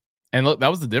 And look, that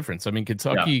was the difference. I mean,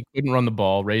 Kentucky couldn't run the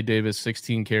ball. Ray Davis,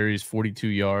 16 carries, 42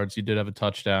 yards. He did have a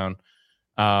touchdown.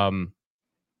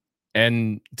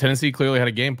 And Tennessee clearly had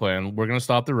a game plan. We're going to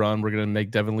stop the run. We're going to make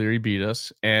Devin Leary beat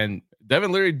us. And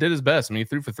Devin Leary did his best. I mean, he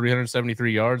threw for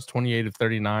 373 yards, 28 of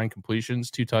 39 completions,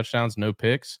 2 touchdowns, no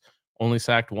picks, only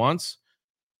sacked once.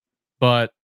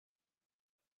 But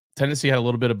Tennessee had a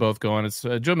little bit of both going. It's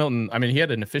Joe Milton. I mean, he had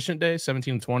an efficient day,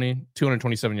 17-20,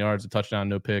 227 yards, a touchdown,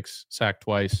 no picks, sacked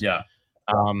twice. Yeah.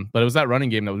 But it was that running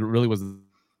game that really was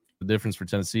the difference for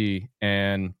Tennessee.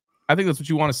 And I think that's what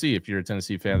you want to see if you're a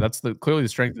Tennessee fan. That's clearly the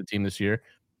strength of the team this year.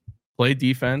 Play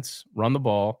defense, run the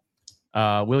ball.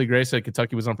 Willie Gray said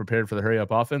Kentucky was unprepared for the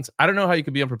hurry-up offense. I don't know how you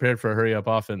could be unprepared for a hurry-up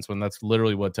offense when that's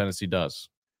literally what Tennessee does.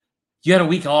 You had a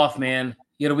week off, man.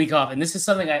 You had a week off. And this is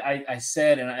something I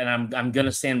said, and I'm going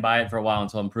to stand by it for a while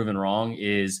until I'm proven wrong,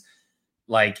 is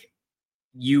like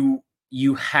you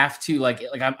have to like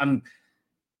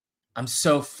I'm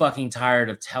so fucking tired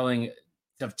of telling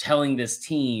this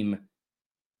team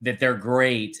that they're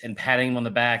great and patting them on the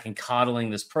back and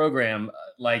coddling this program,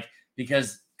 like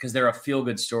because they're a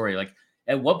feel-good story. Like,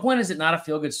 at what point is it not a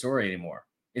feel-good story anymore?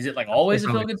 Is it like always a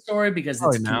feel-good story because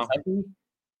it's Kentucky?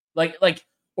 Like,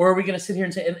 or are we going to sit here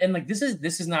and say, and like this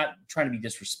is not trying to be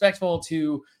disrespectful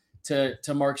to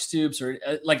Mark Stoops or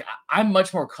like I'm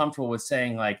much more comfortable with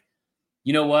saying like,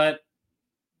 you know what,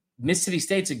 Mississippi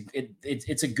State's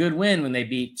it's a good win when they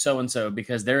beat so and so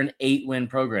because they're an 8-win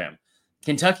program.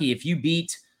 Kentucky, if you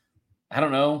beat, I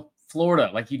don't know,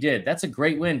 Florida like you did, that's a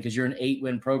great win because you're an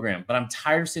 8-win program. But I'm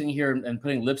tired of sitting here and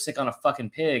putting lipstick on a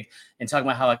fucking pig and talking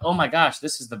about how like, oh my gosh,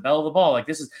 this is the belle of the ball. Like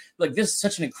this is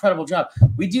such an incredible job.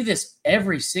 We do this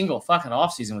every single fucking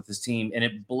offseason with this team, and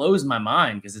it blows my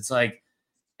mind because it's like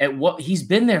he's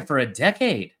been there for a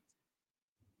decade.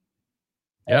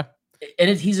 Yeah.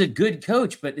 And he's a good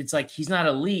coach, but it's like he's not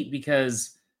elite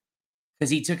because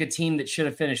he took a team that should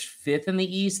have finished 5th in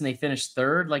the East and they finished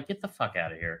 3rd. Like, get the fuck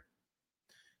out of here.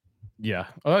 Yeah.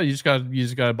 Oh, you just got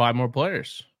to buy more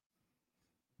players.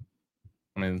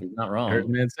 I mean, he's not wrong. I heard the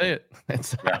man say it.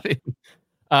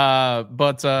 Yeah.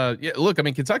 Look, I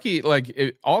mean, Kentucky,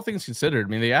 like all things considered, I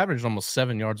mean, they averaged almost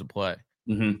 7 yards a play.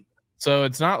 Mm-hmm. So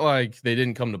it's not like they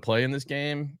didn't come to play in this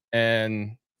game,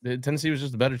 and Tennessee was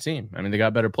just a better team. I mean, they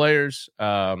got better players,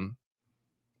 had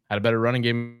a better running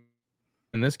game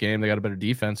in this game. They got a better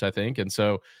defense, I think. And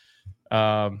so,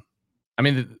 I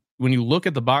mean, when you look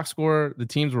at the box score, the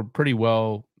teams were pretty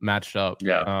well matched up.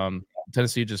 Yeah.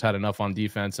 Tennessee just had enough on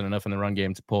defense and enough in the run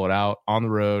game to pull it out on the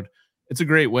road. It's a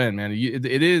great win, man.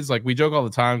 It is like we joke all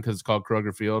the time because it's called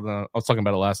Kroger Field. I was talking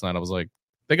about it last night. I was like,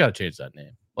 they got to change that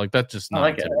name. Like that's just not. I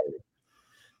like it.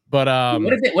 But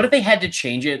what if they had to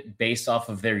change it based off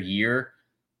of their year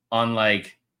on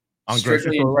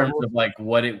strictly in terms of like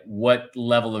what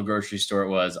level of grocery store it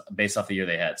was based off the year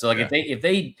they had. So like if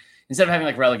they instead of having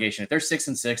like relegation, if they're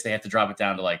 6-6, they have to drop it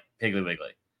down to like Piggly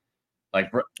Wiggly.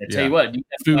 Like I tell you what, you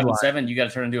got 7, you got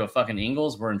to turn into a fucking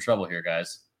Ingles. We're in trouble here,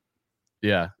 guys.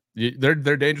 Yeah, they're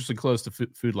dangerously close to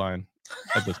Food Lion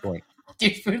at this point.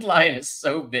 Dude, Food Lion is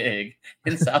so big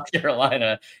in South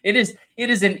Carolina. It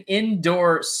is an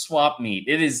indoor swap meet.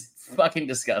 It is fucking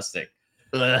disgusting.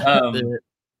 Yeah,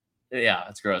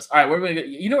 it's gross. All right, where are we gonna go?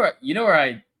 You know where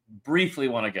I briefly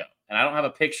want to go, and I don't have a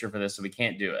picture for this, so we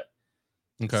can't do it.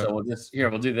 Okay. So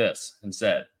we'll do this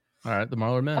instead. All right, the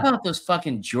Marler men. How about those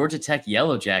fucking Georgia Tech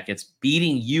Yellow Jackets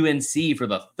beating UNC for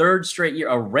the 3rd straight year,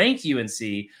 a ranked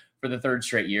UNC for the third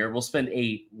straight year. We'll spend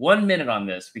 1 minute on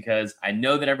this because I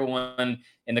know that everyone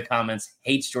in the comments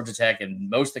hates Georgia Tech and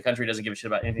most of the country doesn't give a shit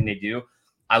about anything they do.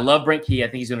 I love Brent Key. I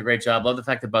think he's doing a great job. Love the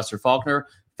fact that Buster Faulkner,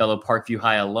 fellow Parkview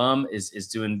High alum, is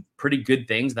doing pretty good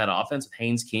things, that offense with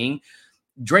Haynes King.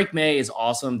 Drake May is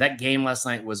awesome. That game last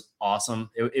night was awesome.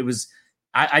 It was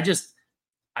 – I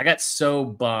got so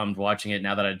bummed watching it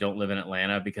now that I don't live in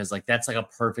Atlanta because, like, that's like a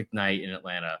perfect night in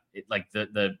Atlanta. Like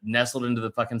the nestled into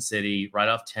the fucking city right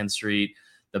off 10th Street,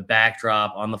 the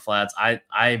backdrop on the flats. I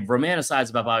romanticize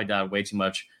about Bobby Dodd way too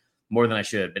much, more than I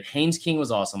should. But Haynes King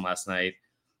was awesome last night.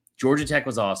 Georgia Tech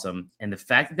was awesome. And the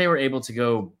fact that they were able to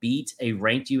go beat a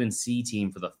ranked UNC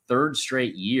team for the third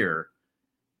straight year,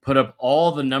 put up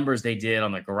all the numbers they did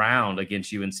on the ground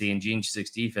against UNC and Gene 6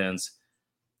 defense,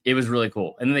 it was really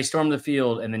cool. And then they stormed the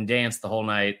field and then danced the whole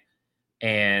night.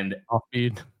 And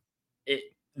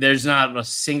there's not a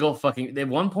single fucking – at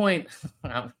one point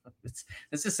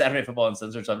this is Saturday Football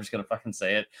Uncensored, so I'm just going to fucking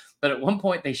say it. But at one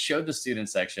point they showed the student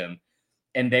section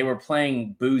and they were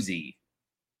playing Boozy.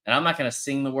 And I'm not going to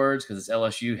sing the words because it's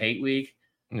LSU hate week,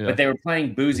 but they were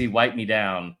playing Boozy Wipe Me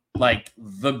Down, like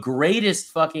the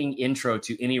greatest fucking intro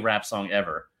to any rap song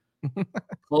ever.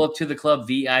 Pull up to the club,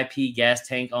 VIP, gas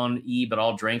tank on E, but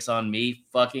all drinks on me.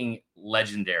 Fucking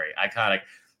legendary, iconic.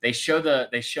 They show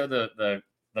the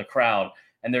crowd,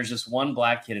 and there's just one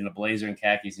black kid in a blazer and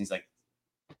khakis, and he's like,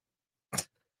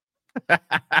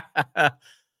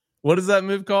 "What is that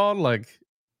move called?" Like,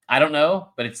 I don't know,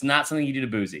 but it's not something you do to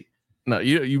Boozy. No,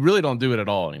 you really don't do it at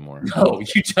all anymore. No,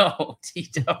 you don't. You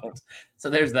don't.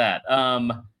 So there's that.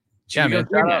 Yeah, man.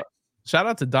 Shout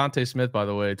out to Dante Smith, by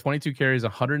the way. 22 carries,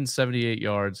 178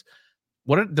 yards.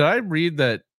 Did I read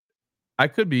that? I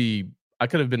could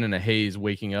have been in a haze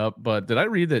waking up, but did I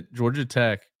read that Georgia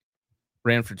Tech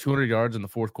ran for 200 yards in the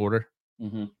fourth quarter?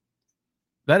 Mm-hmm.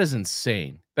 That is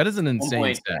insane. That is an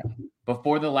insane stat.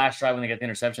 Before the last drive, when they got the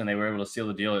interception, they were able to seal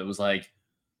the deal. It was like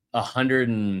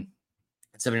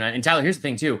 179. And Tyler, here's the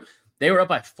thing too. They were up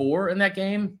by 4 in that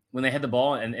game when they had the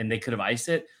ball and they could have iced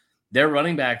it. Their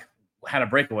running back had a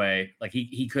breakaway. Like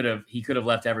he could have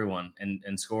left everyone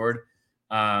and scored.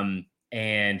 And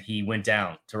he went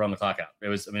down to run the clock out. It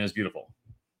was beautiful.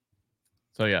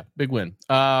 So yeah, big win.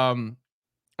 All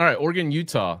right, Oregon,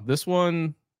 Utah. This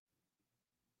one,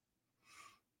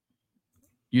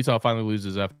 Utah finally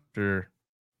loses after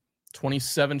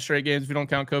 27 straight games if you don't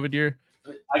count COVID year.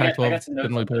 I got some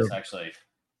notes on this, actually.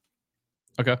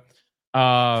 Okay.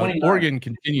 Oregon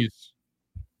continues.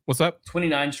 What's that?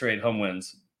 29 straight home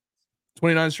wins.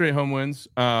 29 straight home wins.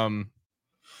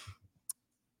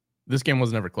 This game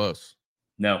was never close.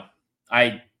 No.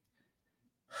 I'm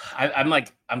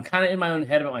kind of in my own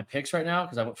head about my picks right now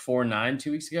because I went 4-9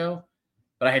 2 weeks ago.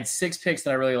 But I had 6 picks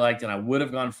that I really liked, and I would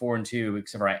have gone 4-2,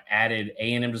 except for I added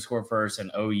A&M to score first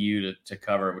and OU to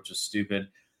cover, which was stupid.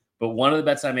 But one of the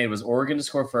bets I made was Oregon to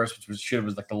score first, which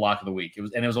was like the lock of the week. It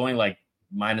was only like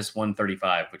minus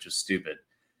 135, which was stupid.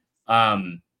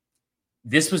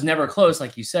 This was never close,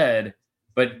 like you said.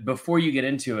 But before you get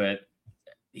into it,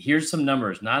 here's some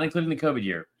numbers, not including the COVID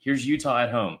year. Here's Utah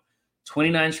at home.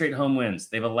 29 straight home wins.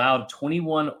 They've allowed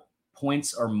 21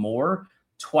 points or more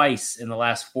twice in the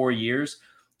last 4 years.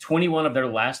 21 of their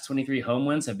last 23 home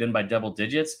wins have been by double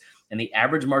digits. And the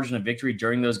average margin of victory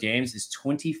during those games is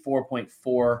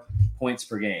 24.4 points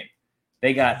per game.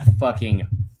 They got fucking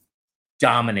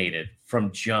dominated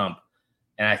from jump.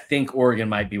 And I think Oregon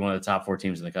might be one of the top 4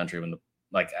 teams in the country. I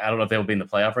don't know if they'll be in the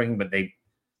playoff ranking, but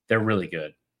they're really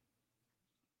good.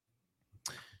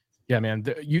 Yeah, man.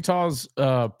 Utah's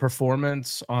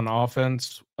performance on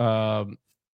offense,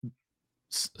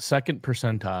 second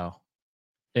percentile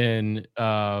in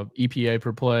EPA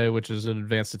per play, which is an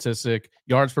advanced statistic.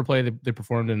 Yards per play, they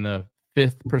performed in the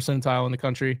 5th percentile in the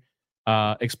country.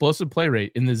 Explosive play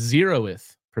rate in the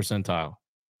 0th percentile.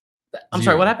 I'm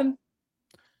sorry, what happened?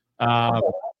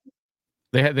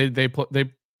 They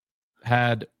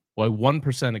had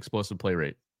 1% explosive play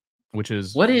rate, which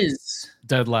is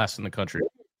dead last in the country.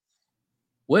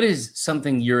 What is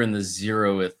something you're in the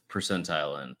 0th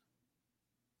percentile in?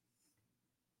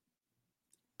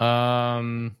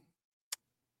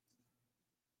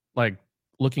 Like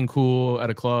looking cool at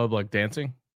a club, like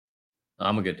dancing.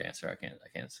 I'm a good dancer. I can't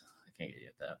get you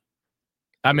at that.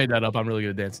 I made that up. I'm really good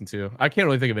at dancing too. I can't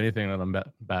really think of anything that I'm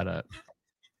bad at.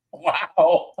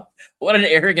 Wow, what an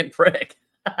arrogant prick!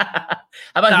 How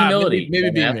about humility?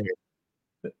 Maybe being married.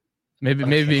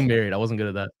 Maybe being married. I wasn't good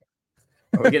at that.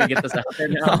 Are we gonna get this out there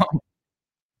now?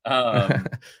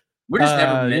 We're just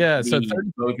never meant to be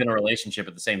both in a relationship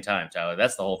at the same time, Tyler.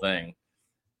 That's the whole thing.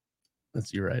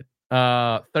 You're right.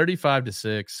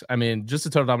 35-6. I mean, just a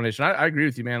total domination. I agree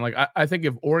with you, man. Like, I think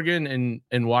if Oregon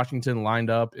and Washington lined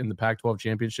up in the Pac-12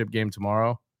 championship game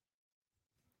tomorrow,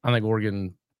 I think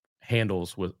Oregon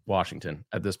handles with Washington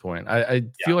at this point. I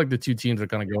feel like the two teams are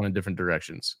kind of going in different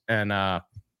directions, and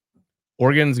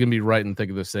Oregon's gonna be right in the thick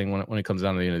of this thing when it comes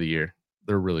down to the end of the year.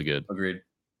 They're really good. Agreed.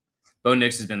 Bo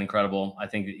Nix has been incredible. I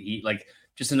think that he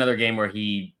just another game where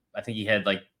I think he had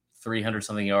like 300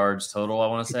 something yards total. I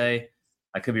want to say.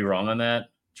 I could be wrong on that.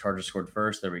 Chargers scored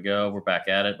first. There we go. We're back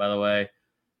at it, by the way.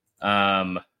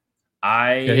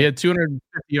 He had 250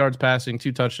 yards passing,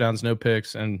 2 touchdowns, no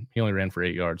picks, and he only ran for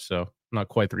 8 yards. So not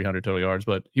quite 300 total yards,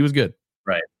 but he was good.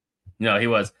 Right. No, he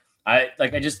was.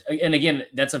 And again,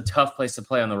 that's a tough place to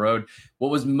play on the road.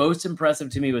 What was most impressive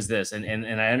to me was this, and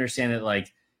I understand that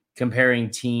like comparing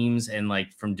teams and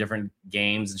like from different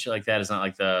games and shit like that is not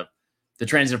like the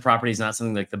transitive property is not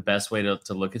something like the best way to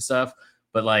look at stuff.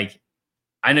 But like,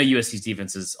 I know USC's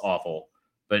defense is awful,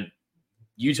 but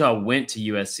Utah went to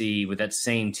USC with that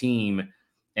same team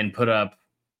and put up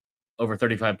over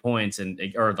 35 points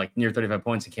or like near 35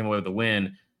 points and came away with the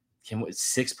win. Came with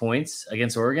 6 points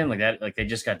against Oregon like that. Like they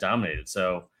just got dominated.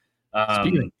 So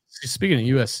speaking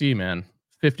of USC, man,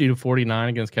 50-49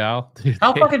 against Cal. Dude,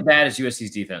 how fucking bad is USC's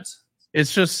defense?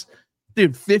 It's just,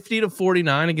 dude,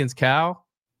 50-49 against Cal.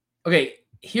 Okay,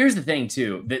 here's the thing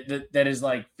too. That is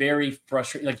like very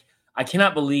frustrating. Like, I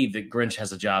cannot believe that Grinch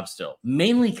has a job still,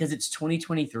 mainly because it's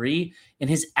 2023 and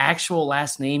his actual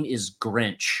last name is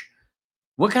Grinch.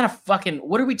 What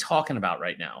are we talking about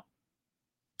right now?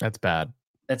 That's bad.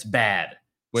 That's bad.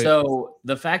 Wait. So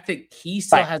the fact that he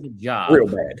still has a job, Real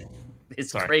bad.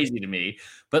 it's crazy to me.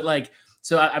 But like,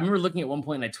 so I remember looking at one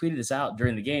point and I tweeted this out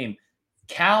during the game.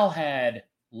 Cal had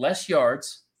less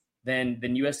yards than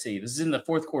USC. This is in the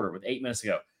fourth quarter with 8 minutes to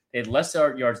go. They had less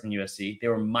yards than USC. They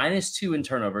were -2 in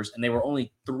turnovers, and they were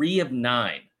only 3 of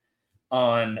 9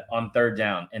 on third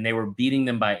down, and they were beating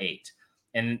them by 8.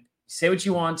 And say what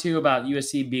you want to about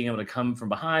USC being able to come from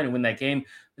behind and win that game,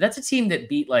 but that's a team that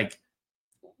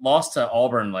lost to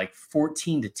Auburn like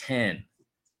 14-10,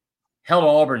 held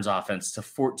Auburn's offense to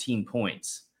 14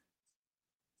 points,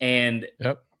 and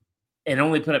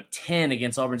only put up 10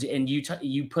 against Auburn's, and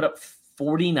you put up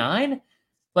 49,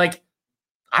 like.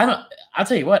 I'll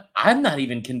tell you what, I'm not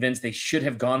even convinced they should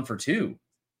have gone for 2.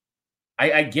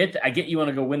 I get you want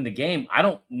to go win the game. I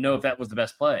don't know if that was the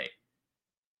best play.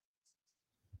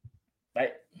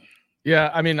 Yeah,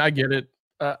 I mean, I get it.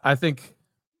 I think,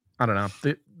 I don't know.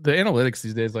 The analytics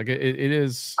these days, like it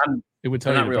would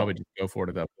tell you to probably just go for it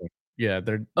at that point. Yeah,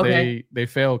 they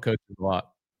fail coaches a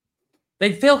lot.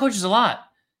 They fail coaches a lot.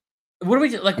 What do we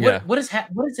do? Like, what is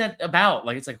that about?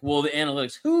 Like, it's like, well, the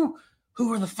analytics, who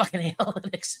are the fucking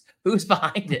analytics? Who's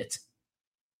behind it?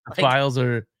 The files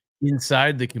are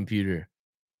inside the computer.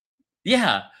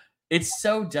 Yeah, it's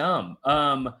so dumb.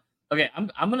 Okay,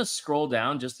 I'm gonna scroll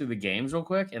down just through the games real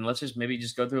quick, and let's just maybe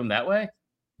just go through them that way.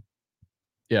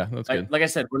 Yeah, that's good. Like I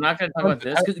said, we're not gonna talk about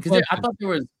this because I thought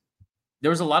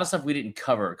there was a lot of stuff we didn't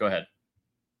cover. Go ahead.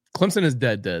 Clemson is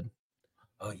dead.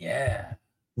 Oh yeah.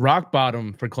 Rock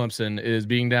bottom for Clemson is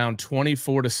being down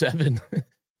 24-7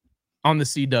 on the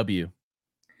CW.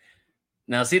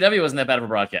 Now, CW wasn't that bad of a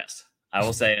broadcast. I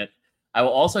will say it. I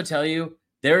will also tell you,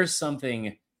 there's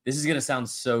something, this is going to sound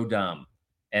so dumb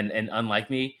and unlike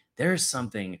me, there's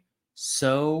something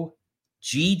so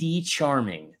GD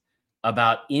charming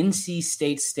about NC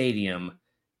State Stadium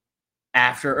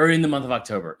in the month of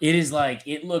October. It is like,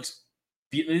 it looks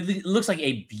like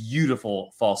a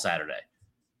beautiful fall Saturday.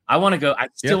 I want to go, I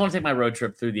still want to take my road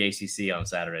trip through the ACC on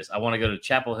Saturdays. I want to go to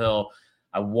Chapel Hill.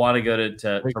 I want to go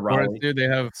to Raleigh. Dude, they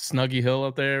have Snuggy Hill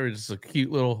up there. It's just a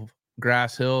cute little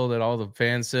grass hill that all the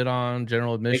fans sit on,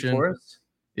 general admission. Wake Forest?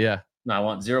 Yeah. No, I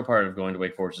want zero part of going to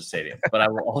Wake Forest Stadium. But I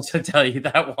will also tell you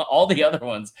that all the other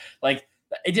ones, like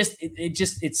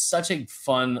it's such a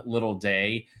fun little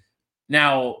day.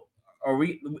 Now,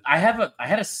 I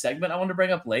had a segment I wanted to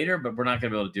bring up later, but we're not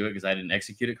going to be able to do it because I didn't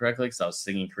execute it correctly because I was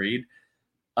singing Creed.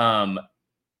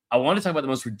 I want to talk about the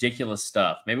most ridiculous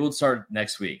stuff. Maybe we'll start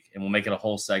next week and we'll make it a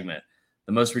whole segment.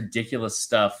 The most ridiculous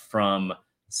stuff from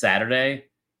Saturday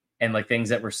and like things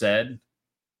that were said.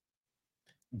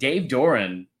 Dave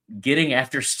Doran getting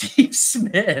after Steve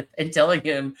Smith and telling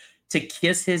him to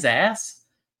kiss his ass.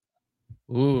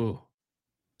 Ooh,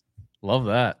 love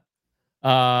that.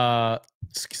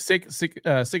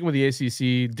 Sticking with the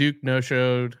ACC, Duke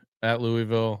no-showed at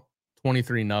Louisville,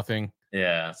 23-0.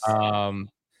 Yeah.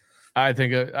 I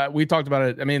think we talked about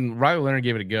it. I mean, Riley Leonard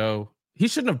gave it a go. He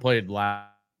shouldn't have played last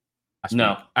week.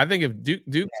 I think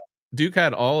if Duke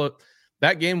had all of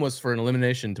that game was for an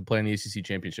elimination to play in the ACC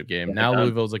championship game. Now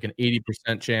Louisville's like an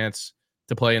 80% chance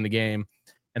to play in the game.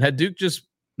 And had Duke just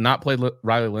not played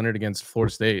Riley Leonard against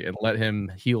Florida State and let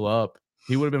him heal up,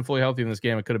 he would have been fully healthy in this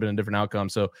game. It could have been a different outcome.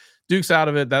 So Duke's out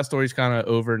of it. That story's kind of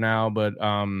over now. But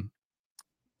and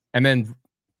then,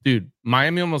 dude,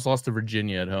 Miami almost lost to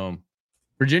Virginia at home.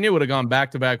 Virginia would have gone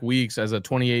back-to-back weeks as a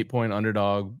 28-point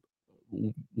underdog,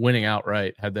 winning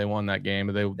outright had they won that game.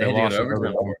 But they lost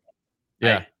it.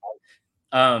 Yeah.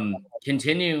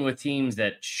 Continuing with teams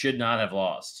that should not have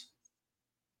lost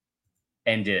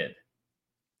and did.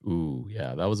 Ooh,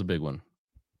 yeah, that was a big one.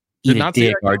 Eat a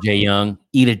dick, RJ Young.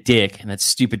 Eat a dick. And that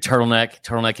stupid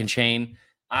turtleneck and chain.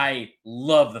 I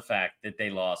love the fact that they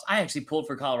lost. I actually pulled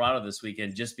for Colorado this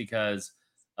weekend just because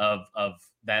of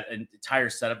that entire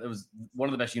setup. It was one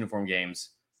of the best uniform games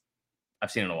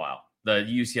I've seen in a while. The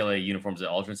UCLA uniforms, the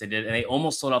alternates they did, and they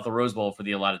almost sold out the Rose Bowl for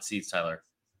the allotted seats, Tyler.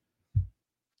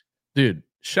 Dude,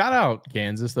 shout out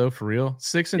Kansas, though, for real.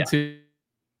 6-2.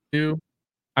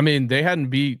 I mean, they hadn't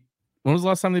beat. When was the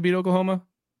last time they beat Oklahoma?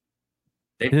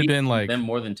 They've been like them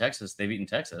more than Texas. They've beaten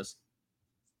Texas.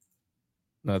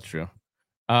 That's true.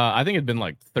 I think it'd been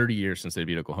like 30 years since they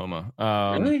beat Oklahoma.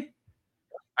 Really?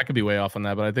 I could be way off on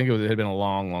that, but I think it had been a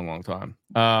long time.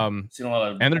 And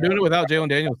they're doing it without Jalen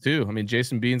Daniels too. I mean,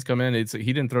 Jason Bean's come in. He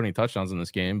didn't throw any touchdowns in this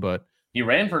game, but he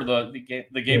ran for the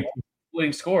game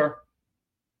winning score.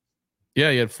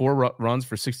 Yeah, he had 4 runs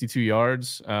for 62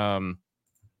 yards. Man,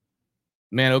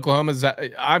 Oklahoma's.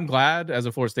 I'm glad as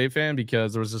a Florida State fan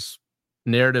because there was this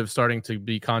narrative starting to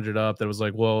be conjured up that was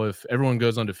like, well, if everyone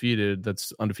goes undefeated,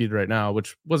 that's undefeated right now,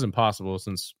 which wasn't possible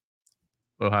since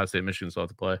Ohio State, Michigan still have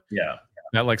to play. Yeah.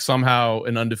 That like somehow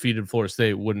an undefeated Florida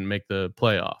State wouldn't make the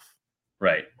playoff.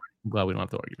 Right. I'm glad we don't have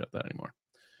to argue about that anymore.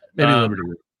 Maybe Liberty.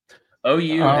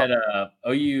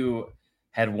 OU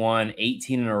had won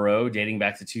 18 in a row dating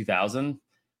back to 2000.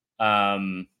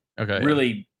 Okay.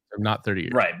 Really not 30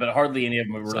 years. Right, but hardly any of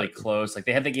them were really close. Like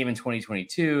they had the game in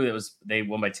 2022. They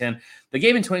won by 10. The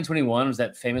game in 2021 was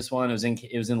that famous one.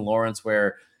 It was in Lawrence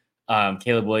where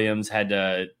Caleb Williams had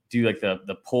to do like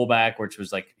the pullback, which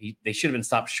was like they should have been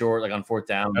stopped short, like on 4th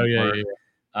down. Oh yeah.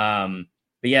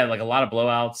 But yeah, like a lot of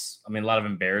blowouts. I mean, a lot of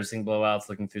embarrassing blowouts.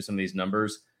 Looking through some of these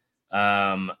numbers.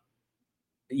 I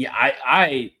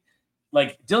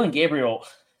like Dylan Gabriel.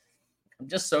 I'm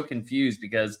just so confused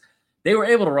because they were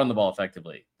able to run the ball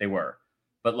effectively. They were,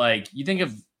 but like you think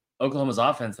of Oklahoma's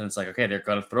offense, and it's like, okay, they're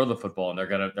going to throw the football, and they're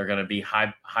going to be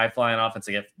high flying offense.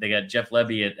 They got Jeff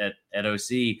Levy at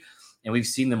OC, and we've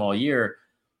seen them all year.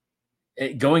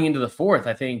 Going into the 4th,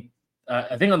 I think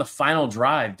on the final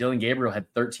drive, Dylan Gabriel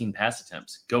had 13 pass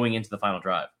attempts going into the final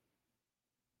drive.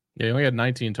 Yeah, he only had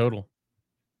 19 total.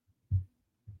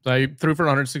 So he threw for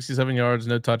 167 yards,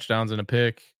 no touchdowns, and a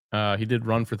pick. He did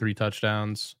run for 3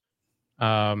 touchdowns.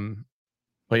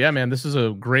 But yeah, man, this is a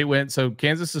great win. So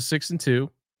Kansas is 6-2.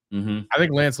 Mm-hmm. I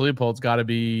think Lance Leopold's got to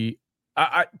be.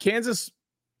 Kansas,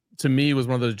 to me, was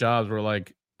one of those jobs where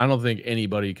like I don't think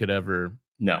anybody could ever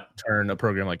turn a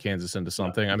program like Kansas into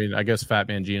something. I mean, I guess Fat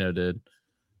Man Gino did.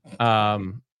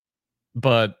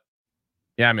 But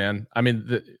yeah, man. I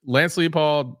mean, Lance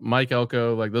Leopold, Mike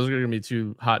Elko, like those are going to be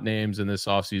 2 hot names in this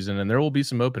offseason, and there will be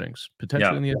some openings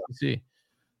potentially in the SEC.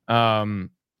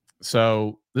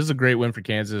 So this is a great win for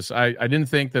Kansas. I didn't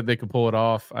think that they could pull it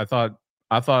off. I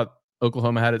thought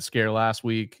Oklahoma had it scared last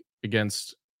week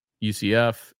against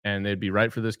UCF, and they'd be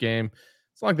right for this game.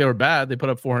 It's not like they were bad. They put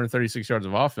up 436 yards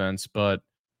of offense, but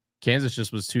Kansas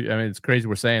just was too. I mean, it's crazy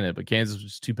we're saying it, but Kansas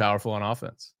was too powerful on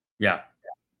offense. Yeah.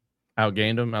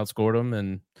 Outgained them, outscored them,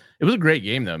 and it was a great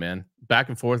game though, man. Back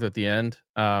and forth at the end.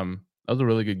 That was a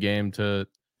really good game.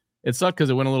 It sucked because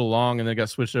it went a little long, and then it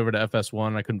got switched over to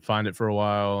FS1. I couldn't find it for a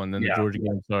while, and then the Georgia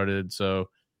game started. So,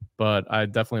 but I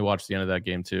definitely watched the end of that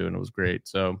game too, and it was great.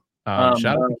 So, shout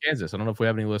out to Kansas. I don't know if we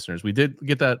have any listeners. We did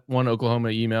get that one Oklahoma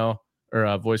email or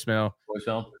voicemail.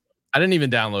 I didn't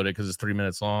even download it because it's 3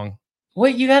 minutes long.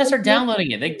 Wait, you got to start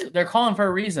downloading it. They're calling for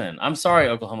a reason. I'm sorry,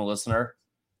 Oklahoma listener.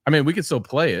 I mean, we could still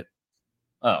play it.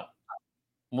 Oh,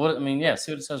 what? I mean, yeah.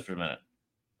 See what it says for a minute.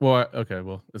 Well, okay.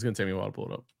 Well, it's gonna take me a while to pull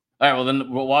it up. All right. Well,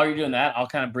 then while you're doing that, I'll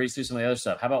kind of breeze through some of the other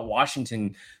stuff. How about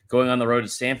Washington going on the road to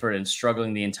Stanford and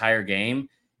struggling the entire game?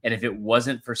 And if it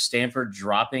wasn't for Stanford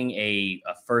dropping a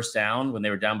first down when they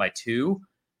were down by 2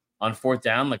 on 4th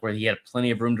down, like where he had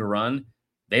plenty of room to run,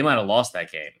 they might have lost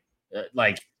that game.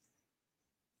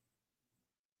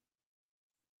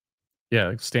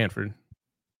 Yeah, Stanford.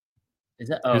 Is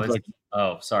that?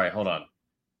 Oh, sorry. Hold on.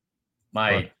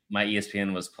 My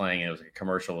ESPN was playing. It was a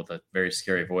commercial with a very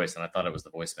scary voice, and I thought it was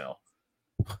the voicemail.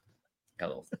 Got a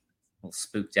little little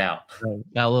spooked out.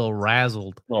 Got a little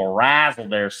razzled. A little razzled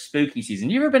there. Spooky season.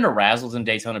 You ever been to Razzles in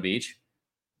Daytona Beach?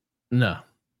 No.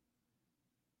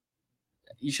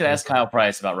 You should ask Kyle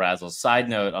Price about Razzles. Side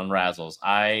note on Razzles.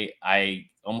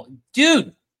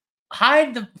 Dude,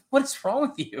 hide the. What's wrong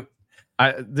with you?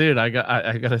 I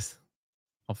gotta.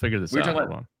 I'll figure this out.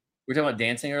 We were talking about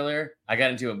dancing earlier. I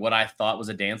got into what I thought was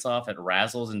a dance off at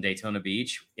Razzles in Daytona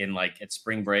Beach at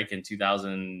spring break in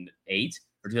 2008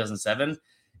 or 2007,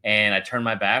 and I turned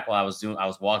my back while I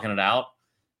was walking it out,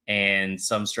 and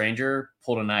some stranger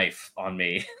pulled a knife on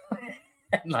me.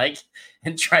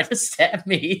 and tried to stab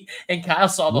me, and Kyle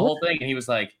saw the whole thing, and he was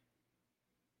like,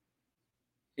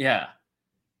 "Yeah."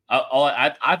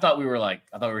 I thought we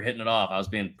were hitting it off. I was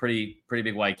being pretty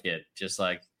big white kid, just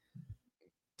like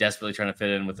desperately trying to fit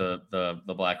in with the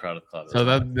black crowd of the club. So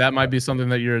that might be something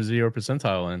that you're a 0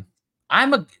 percentile in.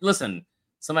 Listen.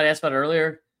 Somebody asked about it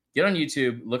earlier. Get on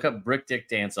YouTube, look up Brick Dick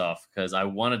Dance Off, because I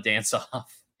want to dance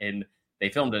off, and they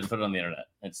filmed it and put it on the internet.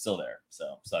 And it's still there.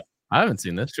 So. I haven't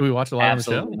seen this. Should we watch it live on the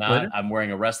show? Absolutely not. I'm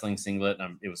wearing a wrestling singlet,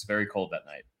 and it was very cold that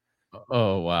night.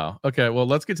 Oh, wow. Okay, well,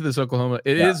 let's get to this Oklahoma.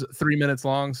 It is 3 minutes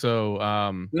long, so... we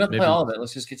don't have to play all of it.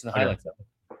 Let's just get to the highlights of it.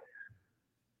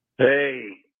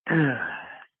 Hey,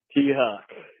 Jayhawks.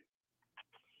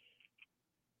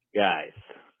 Guys.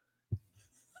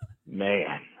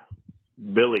 Man.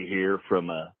 Billy here from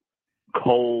a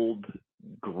cold,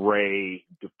 gray,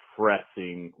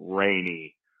 depressing,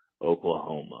 rainy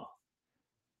Oklahoma,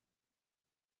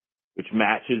 which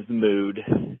matches the mood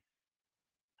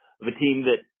of a team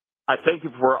that I think,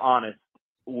 if we're honest,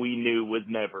 we knew was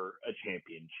never a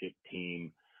championship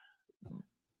team.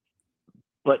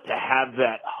 But to have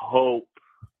that hope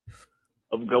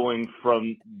of going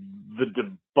from the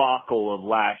debacle of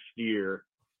last year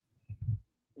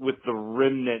with the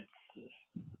remnants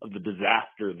of the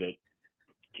disaster that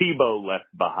Tebow left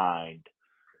behind.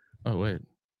 Oh, wait.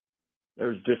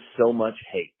 There's just so much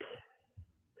hate.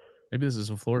 Maybe this is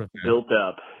a Florida fan. Built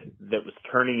up that was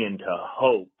turning into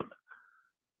hope.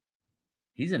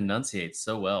 He enunciates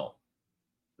so well.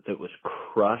 That was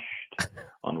crushed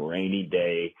on a rainy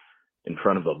day in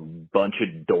front of a bunch of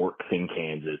dorks in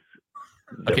Kansas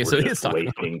that were just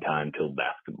wasting time till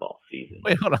basketball season.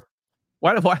 Wait, hold on.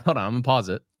 Why? Hold on. I'm gonna pause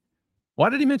it. Why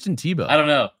did he mention Tebow? I don't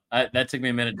know. That took me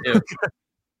a minute too.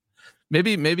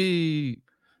 maybe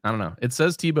I don't know. It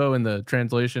says Tebow in the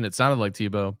translation. It sounded like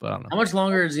Tebow, but I don't know. How much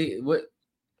longer is he? What?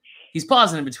 He's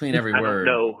pausing in between every word.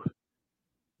 No.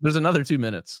 There's another 2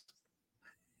 minutes.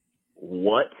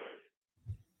 What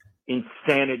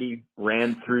insanity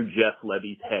ran through Jeff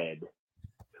Levy's head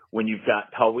when you've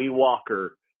got Tawee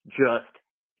Walker just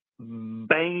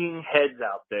banging heads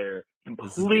out there,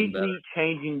 completely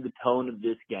changing the tone of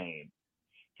this game,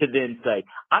 to then say,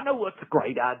 I know what's a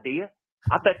great idea.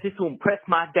 I bet this will impress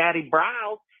my daddy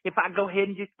brows if I go ahead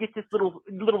and just get this little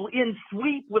in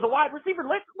sweep with a wide receiver.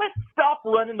 Let's stop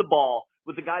running the ball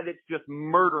with a guy that's just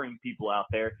murdering people out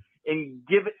there and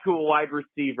give it to a wide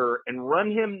receiver and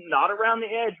run him not around the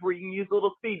edge where you can use a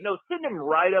little speed. No, send him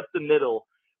right up the middle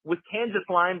with Kansas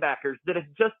linebackers that have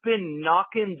just been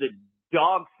knocking the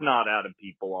dog snot out of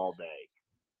people all day.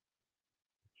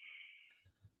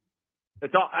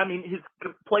 It's all, I mean, his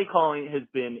play calling has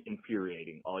been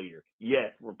infuriating all year.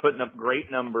 Yes, we're putting up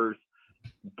great numbers.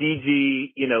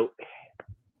 DG,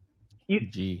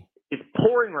 it's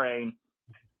pouring rain,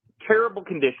 terrible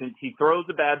conditions. He throws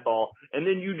a bad ball, and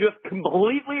then you just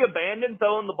completely abandon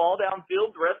throwing the ball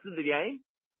downfield the rest of the game.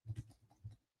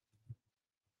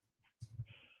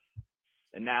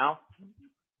 And now,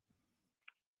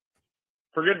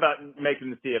 forget about making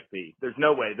the CFP. There's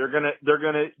no way they're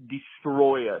gonna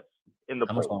destroy us in the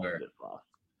polls of this loss.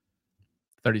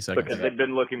 30 seconds. Because they've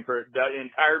been looking for, the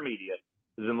entire media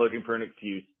has been looking for an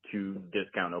excuse to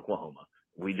discount Oklahoma.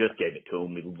 We just gave it to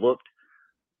them. We looked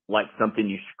like something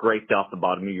you scraped off the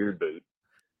bottom of your boot.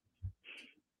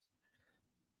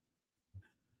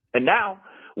 And now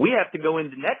we have to go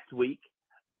into next week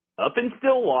up in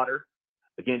Stillwater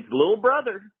against little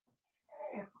brother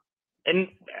and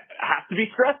have to be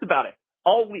stressed about it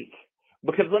all week.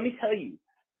 Because let me tell you,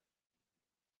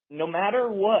 no matter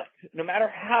what, no matter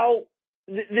how,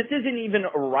 this isn't even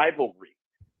a rivalry.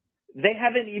 They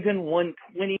haven't even won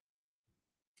 20.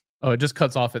 Oh, it just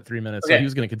cuts off at 3 minutes. Okay. So he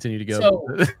was going to continue to go. So,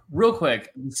 real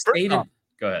quick, go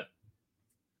ahead.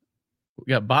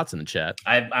 We got bots in the chat.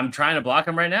 I'm trying to block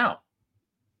him right now.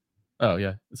 Oh,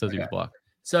 yeah. It says he was blocked.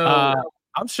 So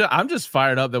I'm just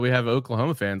fired up that we have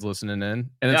Oklahoma fans listening in.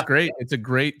 And it's great. It's a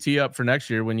great tee up for next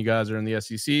year when you guys are in the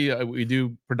SEC. We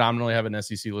do predominantly have an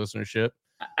SEC listenership.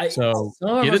 Some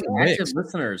of our active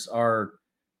listeners are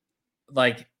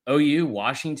like OU,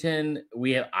 Washington.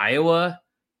 We have Iowa,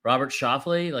 Robert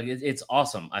Shoffley. Like it's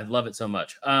awesome. I love it so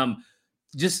much.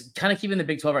 Just kind of keeping the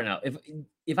Big 12 right now.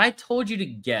 If I told you to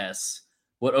guess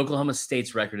what Oklahoma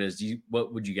State's record is,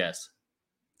 what would you guess?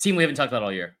 Team we haven't talked about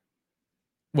all year.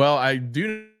 Well, I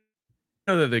do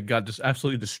know that they got just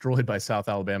absolutely destroyed by South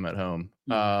Alabama at home.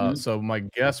 So my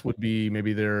guess would be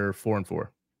maybe they're 4-4.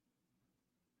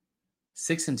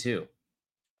 6-2.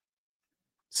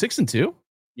 6-2?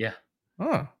 Yeah.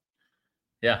 Oh.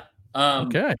 Yeah.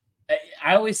 Okay.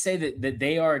 I always say that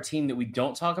they are a team that we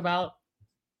don't talk about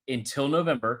until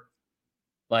November.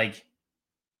 Like,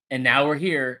 and now we're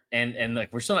here and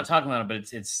like we're still not talking about it,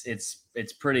 but it's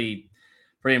pretty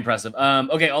impressive.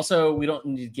 Okay, also we don't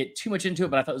need to get too much into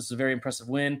it, but I thought this was a very impressive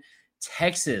win.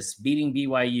 Texas beating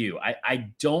BYU. I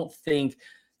don't think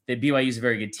that BYU is a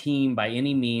very good team by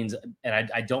any means,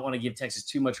 and I don't want to give Texas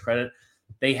too much credit.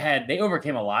 They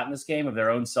overcame a lot in this game of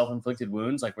their own self-inflicted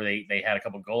wounds, like where they had a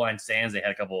couple goal line stands, they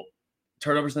had a couple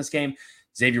turnovers in this game.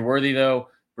 Xavier Worthy, though,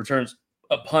 returns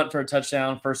a punt for a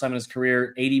touchdown, first time in his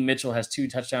career. A.D. Mitchell has 2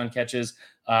 touchdown catches.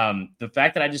 The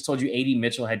fact that I just told you A.D.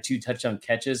 Mitchell had 2 touchdown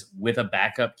catches with a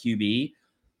backup QB,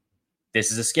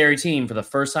 this is a scary team. For the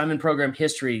first time in program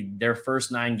history, their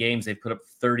first 9 games, they've put up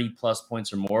 30-plus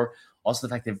points or more. Also,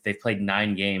 the fact that they've played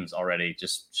 9 games already,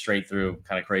 just straight through,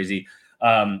 kind of crazy.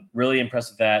 Really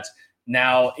impressed with that.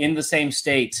 Now, in the same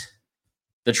state,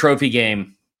 the trophy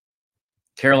game,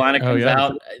 Carolina comes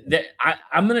out.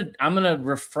 I'm gonna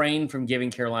refrain from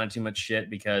giving Carolina too much shit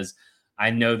because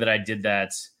I know that I did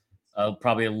that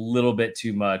probably a little bit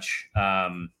too much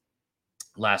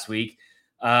last week.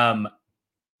 Hey,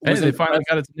 they finally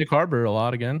got it to Nick Harbor a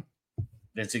lot again.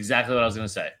 That's exactly what I was gonna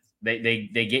say.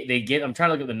 They get. I'm trying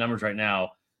to look at the numbers right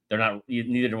now. They're not.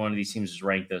 Neither one of these teams is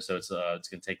ranked though, so it's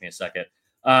gonna take me a second.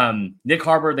 Nick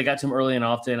Harbor, they got to him early and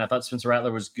often. I thought Spencer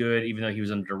Rattler was good, even though he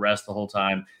was under duress the whole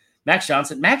time. Max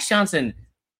Johnson,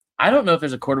 I don't know if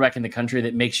there's a quarterback in the country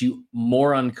that makes you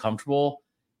more uncomfortable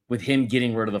with him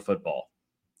getting rid of the football.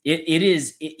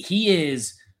 He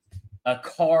is a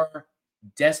car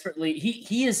desperately.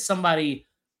 He is somebody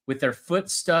with their foot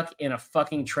stuck in a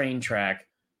fucking train track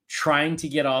trying to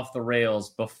get off the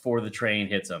rails before the train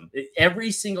hits him.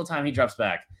 Every single time he drops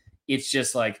back, it's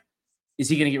just like, is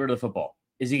he going to get rid of the football?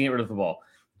 Is he going to get rid of the football?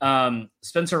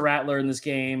 Spencer Rattler in this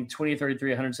game, 20-33,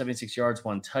 176 yards,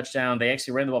 1 touchdown. They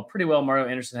actually ran the ball pretty well. Mario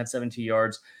Anderson had 72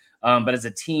 yards. But as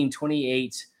a team,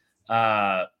 28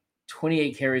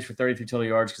 carries for 33 total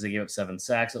yards because they gave up 7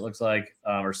 sacks, it looks like,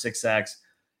 or 6 sacks.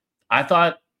 I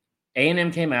thought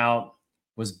A&M came out,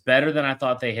 was better than I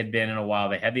thought they had been in a while.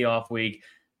 They had the off week.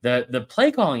 The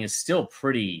play calling is still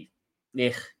pretty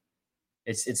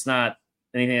It's not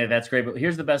anything that's great, but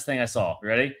here's the best thing I saw.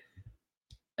 Ready?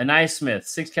 Anais Smith,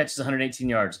 6 catches, 118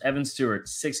 yards. Evan Stewart,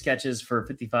 6 catches for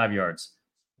 55 yards.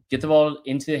 Get the ball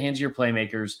into the hands of your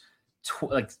playmakers.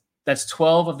 That's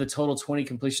 12 of the total 20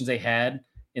 completions they had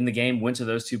in the game went to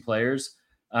those 2 players.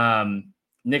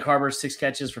 Nick Harbor, 6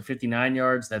 catches for 59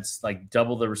 yards. That's like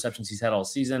double the receptions he's had all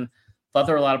season. Thought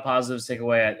there were a lot of positives to take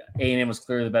away. A&M was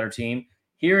clearly the better team.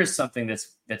 Here is something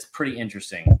that's pretty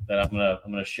interesting that I'm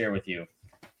gonna share with you.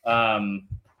 Hold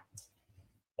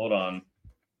on,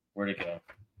 where'd it go?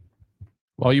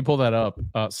 While you pull that up,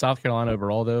 South Carolina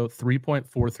overall though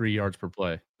 3.43 yards per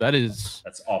play. That's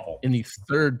awful. In the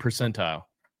 3rd percentile.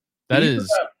 That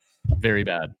is very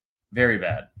bad. Very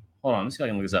bad. Hold on, let's see if I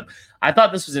can look this up. I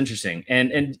thought this was interesting.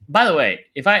 And by the way,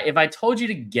 if I told you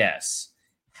to guess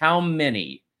how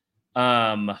many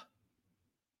out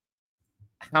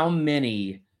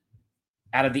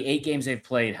of the 8 games they've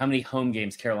played, how many home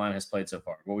games Carolina has played so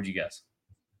far? What would you guess?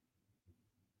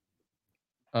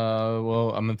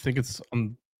 Well, I'm gonna think it's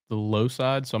on the low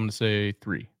side, so I'm gonna say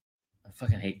 3. I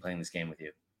fucking hate playing this game with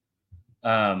you.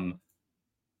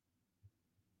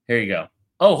 Here you go.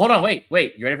 Oh, hold on, wait.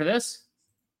 You ready for this?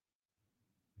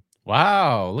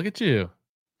 Wow, look at you.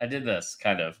 I did this,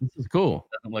 kind of. This is cool.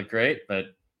 Doesn't look great,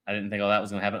 but I didn't think all that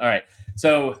was going to happen. All right,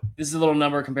 so this is a little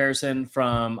number comparison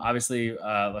from obviously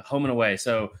home and away.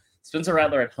 So Spencer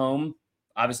Rattler at home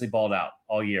obviously balled out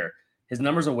all year. His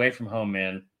numbers away from home,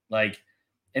 man, like,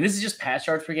 and this is just pass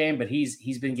yards per game, but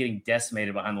he's been getting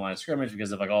decimated behind the line of scrimmage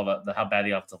because of like all the how bad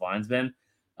the offensive line's been.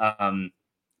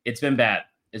 It's been bad.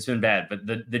 It's been bad, but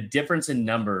the difference in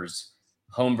numbers,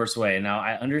 home versus away. Now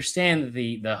I understand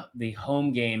that the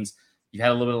home games you've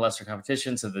had a little bit lesser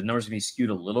competition, so the numbers can be skewed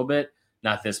a little bit.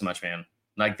 Not this much, man.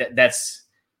 Like that's,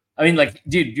 I mean, like,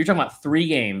 dude, you're talking about 3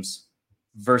 games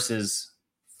versus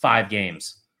 5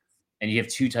 games, and you have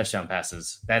 2 touchdown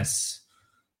passes. That's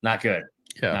not good.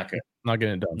 Yeah, not good. Not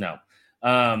getting it done.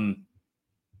 No.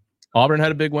 Auburn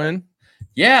had a big win.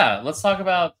 Yeah, let's talk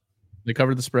about They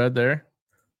covered the spread there.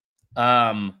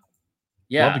 Yeah.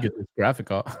 Love to get this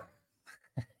graphic off.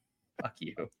 Fuck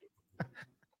you.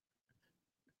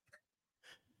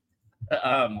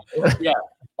 Yeah.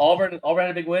 Auburn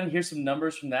had a big win. Here's some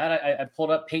numbers from that. I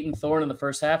pulled up Peyton Thorne in the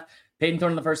first half. Peyton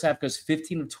Thorne in the first half goes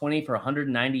 15 of 20 for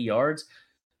 190 yards.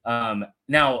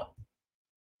 Now,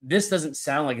 this doesn't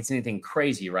sound like it's anything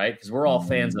crazy, right? Because we're all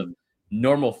fans of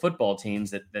normal football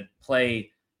teams that play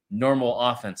normal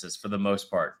offenses for the most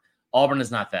part. Auburn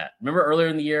is not that. Remember earlier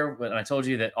in the year when I told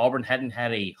you that Auburn hadn't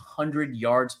had 100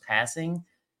 yards passing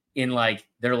in like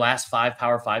their last 5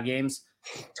 Power 5 games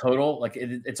total? Like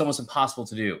it's almost impossible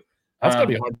to do. That's gonna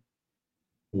be hard to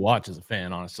watch as a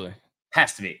fan, honestly.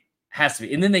 Has to be.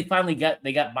 And then they finally got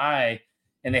by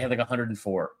and they had like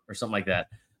 104 or something like that.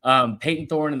 Peyton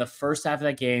Thorne in the first half of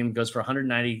that game goes for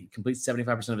 190, completes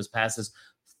 75% of his passes,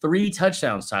 3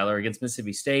 touchdowns, Tyler, against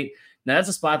Mississippi State. Now, that's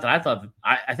a spot that I thought,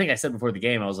 I think I said before the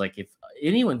game, I was like, if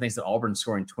anyone thinks that Auburn's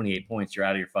scoring 28 points, you're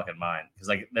out of your fucking mind. Because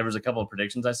like there was a couple of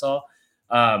predictions I saw.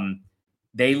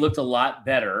 They looked a lot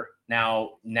better.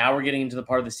 Now we're getting into the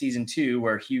part of the season too,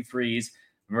 where Hugh Freeze, I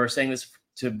remember saying this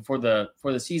before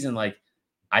the season, like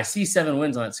I see 7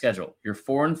 wins on that schedule. You're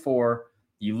 4-4.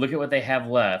 You look at what they have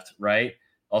left, right?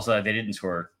 Also, they didn't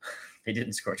score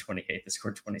 28. They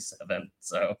scored 27.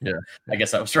 So yeah. I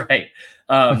guess I was right.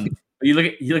 But you look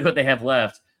at what they have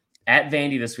left at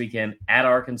Vandy this weekend, at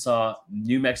Arkansas,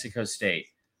 New Mexico State.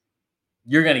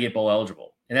 You're going to get bowl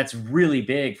eligible. And that's really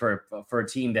big for a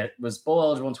team that was bowl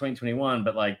eligible in 2021,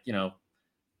 but like, you know,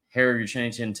 hair your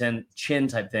chin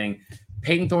type thing.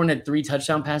 Peyton Thorne had 3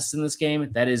 touchdown passes in this game.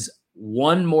 That is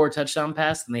 1 more touchdown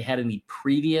pass than they had in the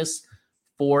previous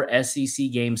 4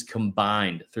 SEC games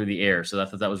combined through the air. So I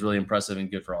thought that was really impressive and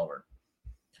good for Auburn.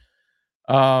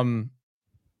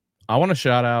 I want to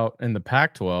shout out in the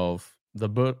Pac-12,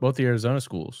 both the Arizona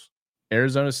schools.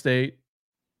 Arizona State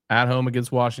at home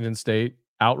against Washington State,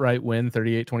 outright win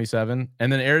 38-27.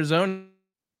 And then Arizona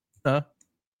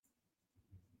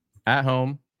at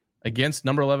home against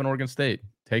number 11 Oregon State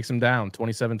takes them down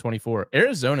 27-24.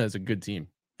 Arizona is a good team.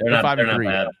 They're 5-3.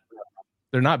 Bad.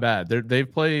 They're not bad. They've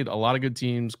played a lot of good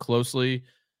teams closely.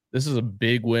 This is a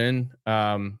big win.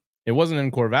 It wasn't in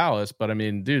Corvallis, but I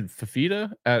mean, dude,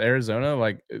 Fafita at Arizona,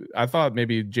 like I thought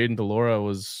maybe Jaden DeLaura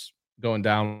was going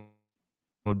down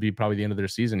would be probably the end of their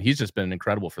season. He's just been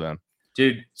incredible for them.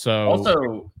 Dude. So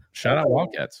also shout out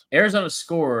Wildcats. Arizona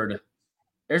scored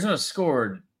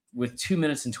with 2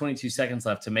 minutes and 22 seconds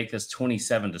left to make this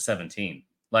 27-17.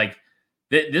 Like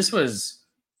this was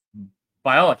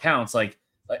by all accounts, like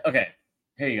okay,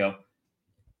 here you go.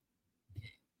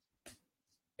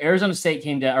 Oregon State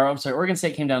came down and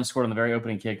scored on the very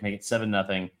opening kick, make it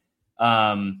 7-0.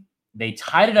 They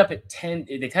tied it up at 10.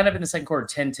 They tied up in the second quarter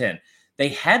 10-10. They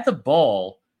had the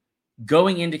ball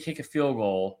going in to kick a field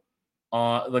goal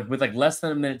with less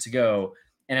than a minute to go.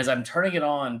 And as I'm turning it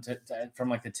on from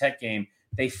like the Tech game,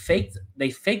 they faked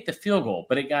the field goal,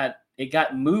 but it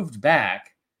got moved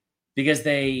back because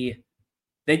they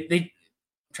I'm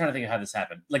trying to think of how this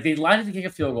happened. Like they lined up to kick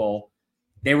a field goal.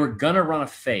 They were going to run a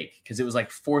fake because it was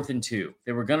like 4th and 2.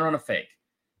 They were going to run a fake.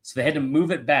 So they had to move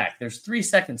it back. There's 3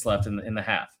 seconds left in the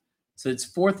half. So it's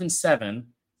 4th and 7,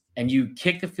 and you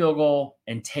kick the field goal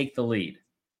and take the lead.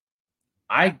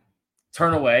 I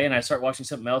turn away, and I start watching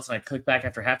something else, and I click back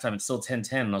after halftime. It's still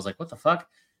 10-10, and I was like, what the fuck?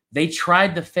 They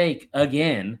tried the fake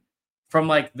again from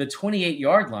like the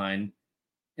 28-yard line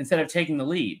instead of taking the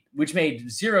lead, which made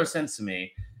 0 sense to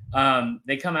me.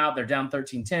 They come out, they're down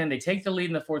 13-10. They take the lead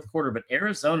in the 4th quarter, but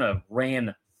Arizona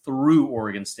ran through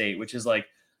Oregon State, which is like,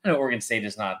 I know Oregon State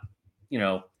is not,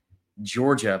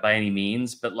 Georgia by any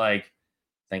means, but like,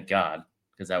 thank God,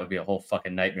 because that would be a whole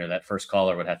fucking nightmare that first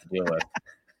caller would have to deal with.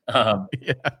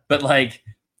 Yeah. But like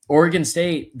Oregon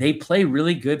State, they play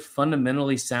really good,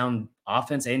 fundamentally sound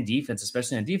offense and defense,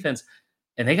 especially on defense.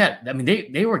 And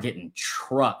they were getting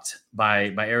trucked by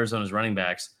Arizona's running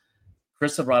backs.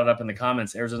 Krista brought it up in the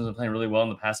comments. Arizona's been playing really well in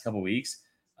the past couple of weeks.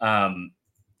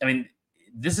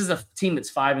 This is a team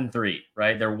that's 5-3,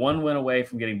 right? They're 1 win away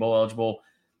from getting bowl eligible.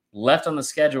 Left on the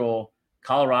schedule,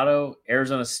 Colorado,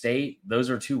 Arizona State. Those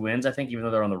are 2 wins, I think, even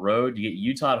though they're on the road. You get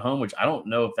Utah at home, which I don't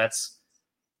know if that's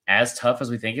as tough as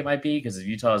we think it might be because of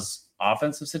Utah's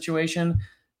offensive situation.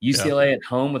 UCLA at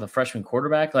home with a freshman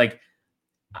quarterback. Like,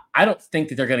 I don't think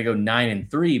that they're going to go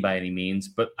 9-3 by any means,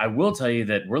 but I will tell you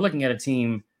that we're looking at a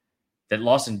team that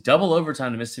lost in double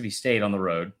overtime to Mississippi State on the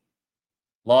road,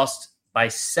 lost by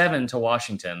 7 to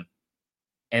Washington,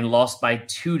 and lost by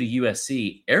 2 to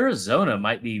USC. Arizona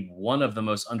might be one of the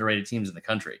most underrated teams in the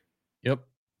country. Yep.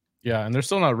 Yeah, and they're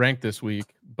still not ranked this week,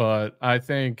 but I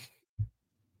think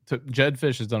Jed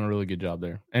Fish has done a really good job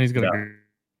there, and he's going to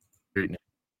great name.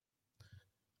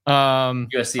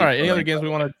 USC. All right. Any other games we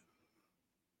want to?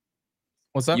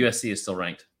 What's that? USC is still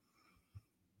ranked.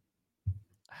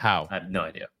 How? I have no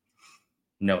idea.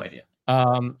 No idea.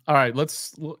 All right.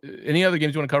 Any other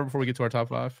games you want to cover before we get to our top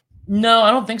 5? No,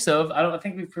 I don't think so. I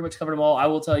think we've pretty much covered them all. I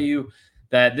will tell you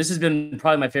that this has been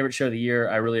probably my favorite show of the year.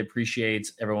 I really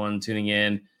appreciate everyone tuning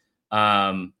in.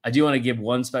 I do want to give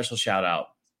one special shout out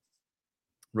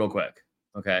real quick.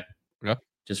 Okay. Yeah.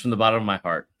 Just from the bottom of my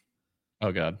heart.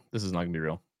 Oh God, this is not gonna be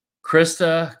real.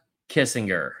 Krista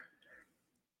Kissinger.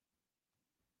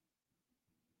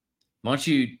 Why don't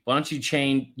you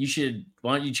change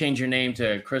your name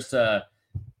to Krista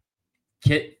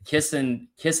kissing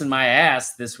my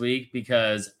ass this week,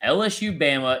 because LSU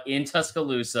Bama in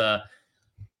Tuscaloosa.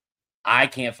 I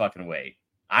can't fucking wait.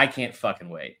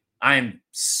 I am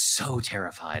so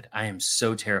terrified. I am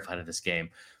so terrified of this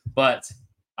game. But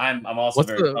I'm also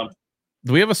very pumped.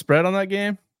 Do we have a spread on that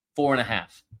game?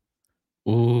 4.5.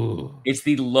 Ooh. It's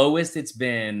the lowest it's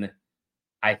been,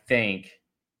 I think.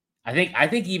 I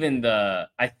think even the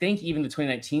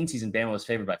 2019 season Bama was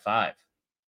favored by 5.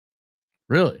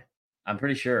 Really? I'm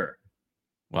pretty sure.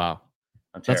 Wow.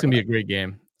 That's gonna be a great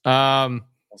game. We'll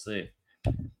see.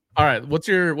 All right. What's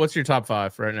your top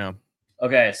 5 right now?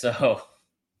 Okay, so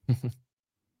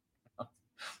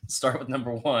start with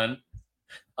number 1.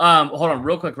 Hold on,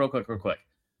 real quick.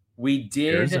 We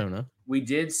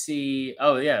did see.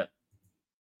 Oh yeah.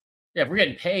 Yeah, if we're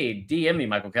getting paid, DM me,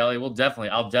 Michael Kelly. I'll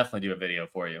definitely do a video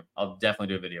for you. I'm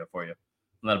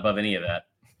not above any of that.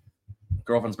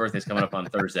 Girlfriend's birthday is coming up on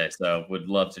Thursday, so would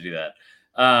love to do that.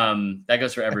 That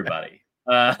goes for everybody.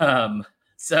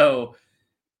 So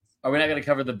are we not going to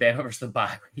cover the Bama versus the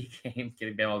bye week game?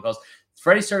 Getting Bama all calls.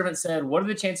 Freddie Sturdivant said, "What are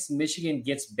the chances Michigan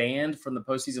gets banned from the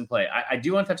postseason play?" I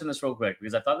do want to touch on this real quick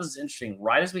because I thought this is interesting.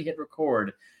 Right as we hit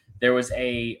record, there was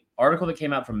a article that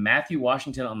came out from Matthew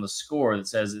Washington on The Score that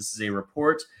says this is a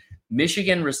report.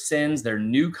 Michigan rescinds their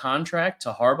new contract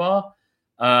to Harbaugh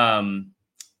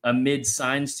amid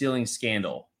sign stealing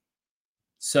scandal.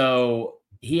 So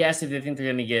he asked if they think they're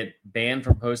going to get banned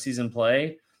from postseason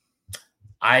play.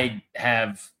 I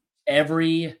have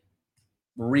every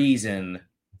reason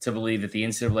to believe that the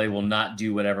NCAA will not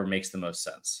do whatever makes the most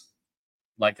sense,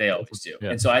 like they always do.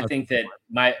 Yeah, and so I think that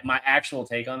my actual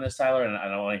take on this, Tyler, and I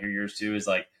don't want to hear yours too, is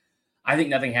like, I think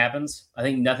nothing happens. I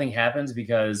think nothing happens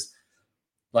because,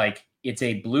 like, it's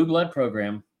a blue blood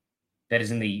program that is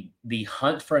in the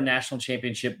hunt for a national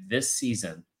championship this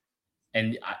season.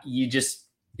 And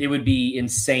it would be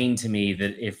insane to me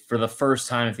that if for the first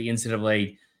time, if the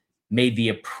NCAA made the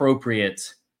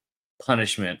appropriate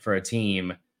punishment for a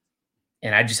team,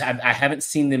 and I haven't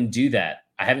seen them do that.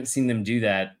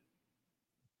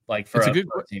 Like for a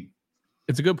team.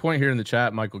 It's a good point here in the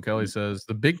chat. Michael Kelly says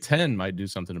the Big Ten might do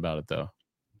something about it, though.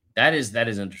 That is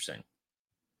interesting.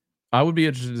 I would be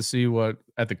interested to see what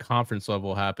at the conference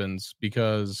level happens,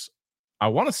 because I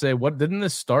want to say, didn't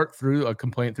this start through a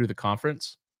complaint through the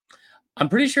conference? I'm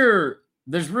pretty sure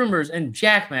there's rumors, and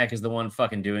Jack Mack is the one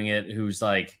fucking doing it, who's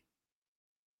like,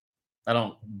 I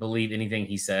don't believe anything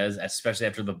he says, especially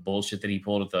after the bullshit that he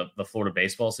pulled at the Florida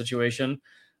baseball situation,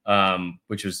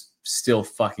 which was still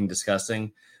fucking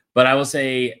disgusting. But I will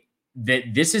say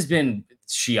that this has been,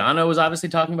 Schiano was obviously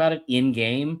talking about it in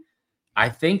game. I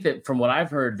think that from what I've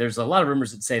heard, there's a lot of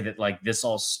rumors that say that like this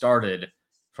all started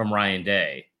from Ryan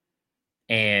Day.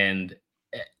 And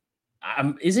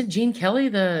isn't Gene Kelly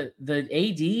the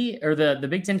AD or the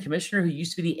Big Ten commissioner who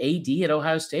used to be the AD at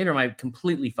Ohio State, or am I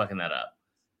completely fucking that up?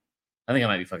 I think I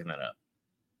might be fucking that up.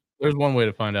 There's one way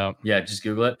to find out. Yeah, just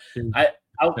Google it. I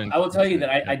will tell you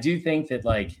that I do think that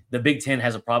like the Big Ten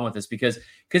has a problem with this because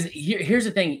here's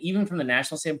the thing, even from the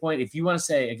national standpoint, if you want to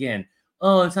say again,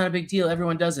 oh, it's not a big deal,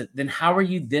 everyone does it, then how are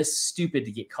you this stupid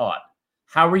to get caught?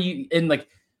 How are you? And like,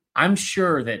 I'm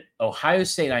sure that Ohio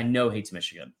State, I know, hates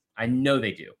Michigan. I know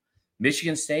they do.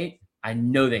 Michigan State, I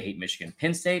know they hate Michigan.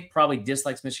 Penn State probably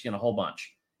dislikes Michigan a whole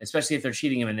bunch, especially if they're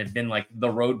cheating them and have been like the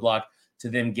roadblock to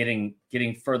them getting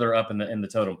further up in the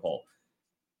totem pole.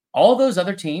 All those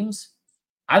other teams,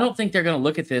 I don't think they're going to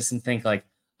look at this and think like,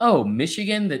 oh,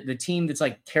 Michigan, the team that's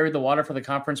like carried the water for the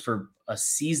conference for a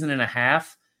season and a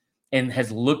half and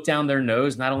has looked down their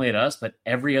nose, not only at us, but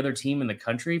every other team in the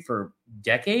country for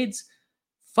decades.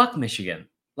 Fuck Michigan.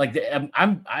 Like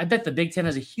I bet the Big Ten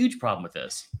has a huge problem with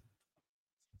this.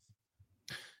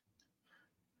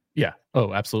 Yeah.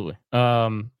 Oh, absolutely.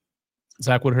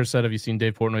 Zach Woodhurst said, have you seen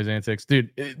Dave Portnoy's antics? Dude,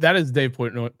 that is Dave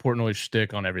Portnoy's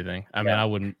shtick on everything. I mean, I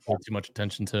wouldn't pay too much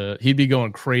attention to. He'd be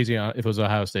going crazy if it was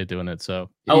Ohio State doing it.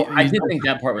 So, I did think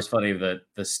that part was funny.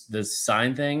 The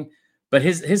sign thing, But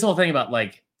his whole thing about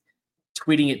like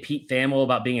tweeting at Pete Thamel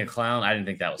about being a clown, I didn't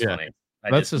think that was funny.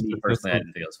 I didn't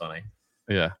think it was funny.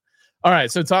 Yeah. All right.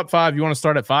 So top 5. You want to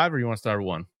start at 5 or you want to start at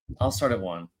 1? I'll start at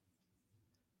 1.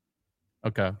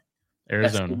 Okay.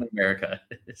 Arizona. Best team in America.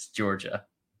 It's Georgia.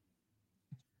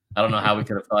 I don't know how we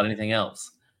could have thought anything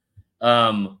else.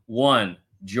 1,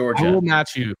 Georgia. I will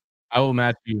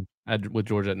match you with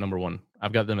Georgia at number 1.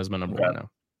 I've got them as my number 1 now.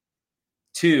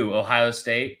 2, Ohio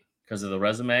State because of the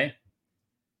resume.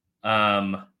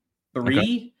 3,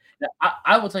 okay. Now,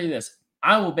 I will tell you this.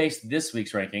 I will base this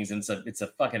week's rankings, and it's a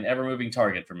fucking ever-moving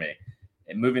target for me,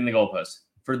 and moving the goalpost.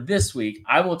 For this week,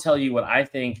 I will tell you what I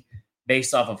think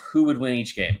based off of who would win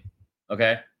each game.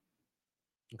 Okay?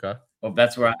 Okay. Well,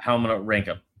 that's how I'm going to rank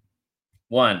them.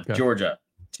 1, Georgia.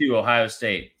 2, Ohio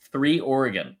State. 3,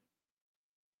 Oregon.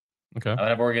 Okay. I would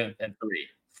have Oregon at 3.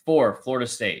 4, Florida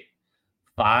State.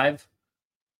 5,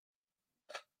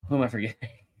 who am I forgetting?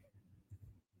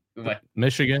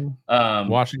 Michigan,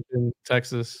 Washington,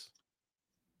 Texas.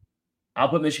 I'll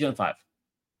put Michigan at 5.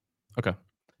 Okay.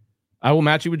 I will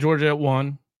match you with Georgia at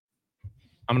 1.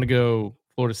 I'm going to go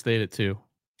Florida State at 2.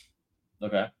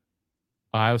 Okay.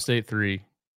 Ohio State 3.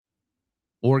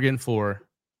 Oregon 4.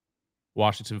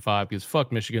 Washington 5. Because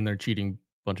fuck Michigan, they're cheating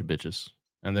bunch of bitches.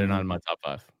 And they're not in my top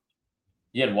 5.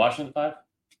 You had Washington 5?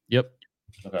 Yep.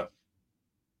 Okay.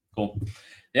 Cool.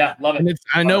 Yeah, love it.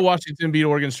 I know Washington beat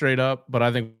Oregon straight up, but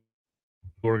I think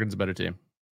Oregon's a better team.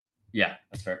 Yeah,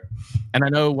 that's fair. And I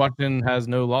know Washington has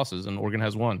no losses, and Oregon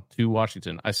has 1 to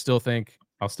Washington. I still think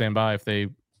I'll stand by if they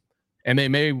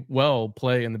may well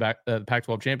play in the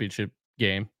Pac-12 championship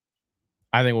game.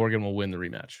 I think Oregon will win the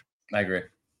rematch. I agree.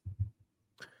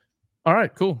 All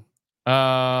right, cool.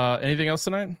 Anything else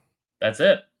tonight? That's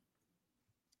it.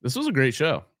 This was a great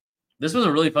show. This was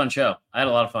a really fun show. I had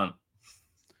a lot of fun.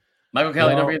 Michael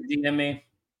Kelly, don't forget to DM me.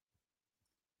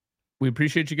 We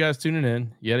appreciate you guys tuning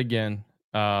in yet again.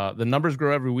 The numbers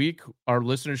grow every week. Our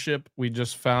listenership, we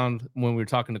just found when we were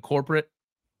talking to corporate,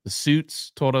 the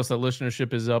suits told us that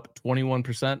listenership is up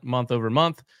 21% month over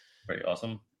month. Pretty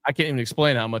awesome. I can't even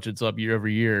explain how much it's up year over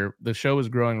year. The show is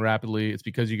growing rapidly. It's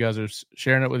because you guys are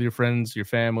sharing it with your friends, your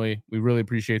family. We really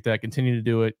appreciate that. Continue to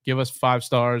do it. Give us 5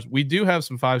 stars. We do have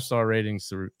some 5-star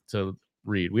ratings to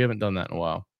read. We haven't done that in a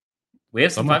while. We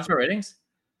have some 5-star ratings?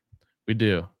 We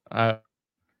do. I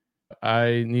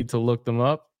need to look them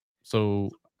up so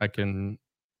I can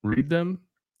read them.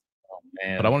 Oh,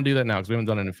 man. But I want to do that now because we haven't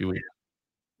done it in a few weeks.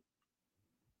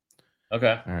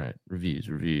 Okay. All right. Reviews.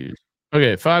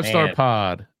 Okay. 5-star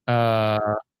pod.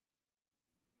 Or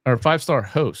 5-star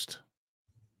host.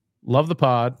 Love the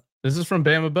pod. This is from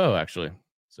Bama Bo, actually.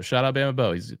 So shout out Bama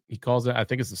Bo. He calls it, I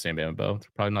think it's the same Bama Bo. There's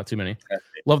probably not too many.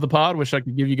 Love the pod. Wish I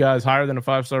could give you guys higher than a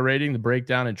 5-star rating. The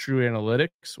breakdown and true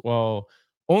analytics, while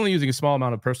only using a small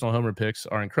amount of personal homer picks,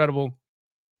 are incredible.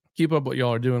 Keep up what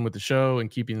y'all are doing with the show and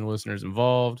keeping the listeners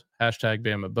involved. Hashtag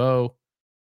Bama Bo.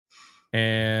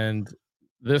 And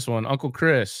this one, Uncle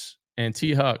Chris and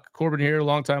T Huck. Corbin here,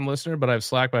 longtime listener, but I've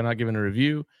slacked by not giving a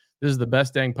review. This is the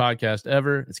best dang podcast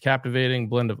ever. It's captivating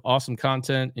blend of awesome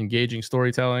content, engaging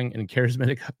storytelling, and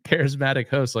charismatic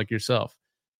hosts like yourself.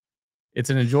 It's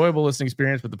an enjoyable listening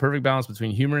experience with the perfect balance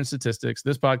between humor and statistics.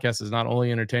 This podcast has not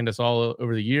only entertained us all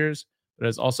over the years, but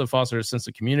has also fostered a sense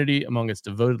of community among its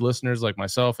devoted listeners like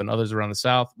myself and others around the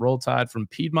South. Roll Tide from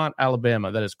Piedmont,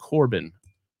 Alabama. That is Corbin.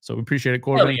 So we appreciate it,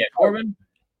 Corbin. Oh, yeah, Corbin.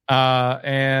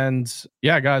 And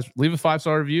yeah, guys, leave a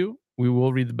 5-star review. We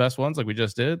will read the best ones like we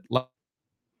just did. Like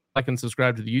and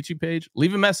subscribe to the YouTube page.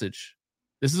 Leave a message.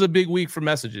 This is a big week for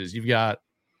messages. You've got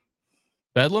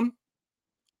Bedlam.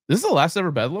 This is the last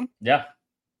ever Bedlam. Yeah.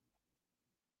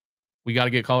 We got to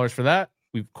get callers for that.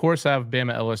 We, of course, have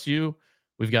Bama LSU.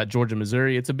 We've got Georgia,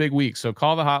 Missouri. It's a big week. So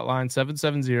call the hotline,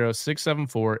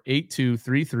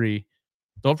 770-674-8233.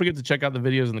 Don't forget to check out the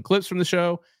videos and the clips from the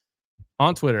show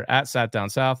on Twitter,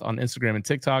 @SatDownSouth, on Instagram and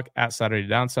TikTok,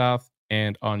 @SaturdayDownSouth,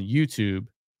 and on YouTube,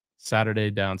 Saturday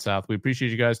Down South. We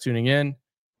appreciate you guys tuning in.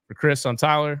 For Chris, I'm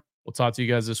Tyler. We'll talk to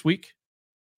you guys this week.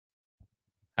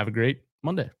 Have a great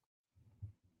Monday.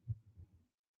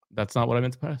 That's not what I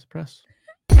meant to press.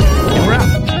 And we're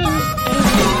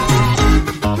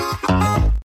out.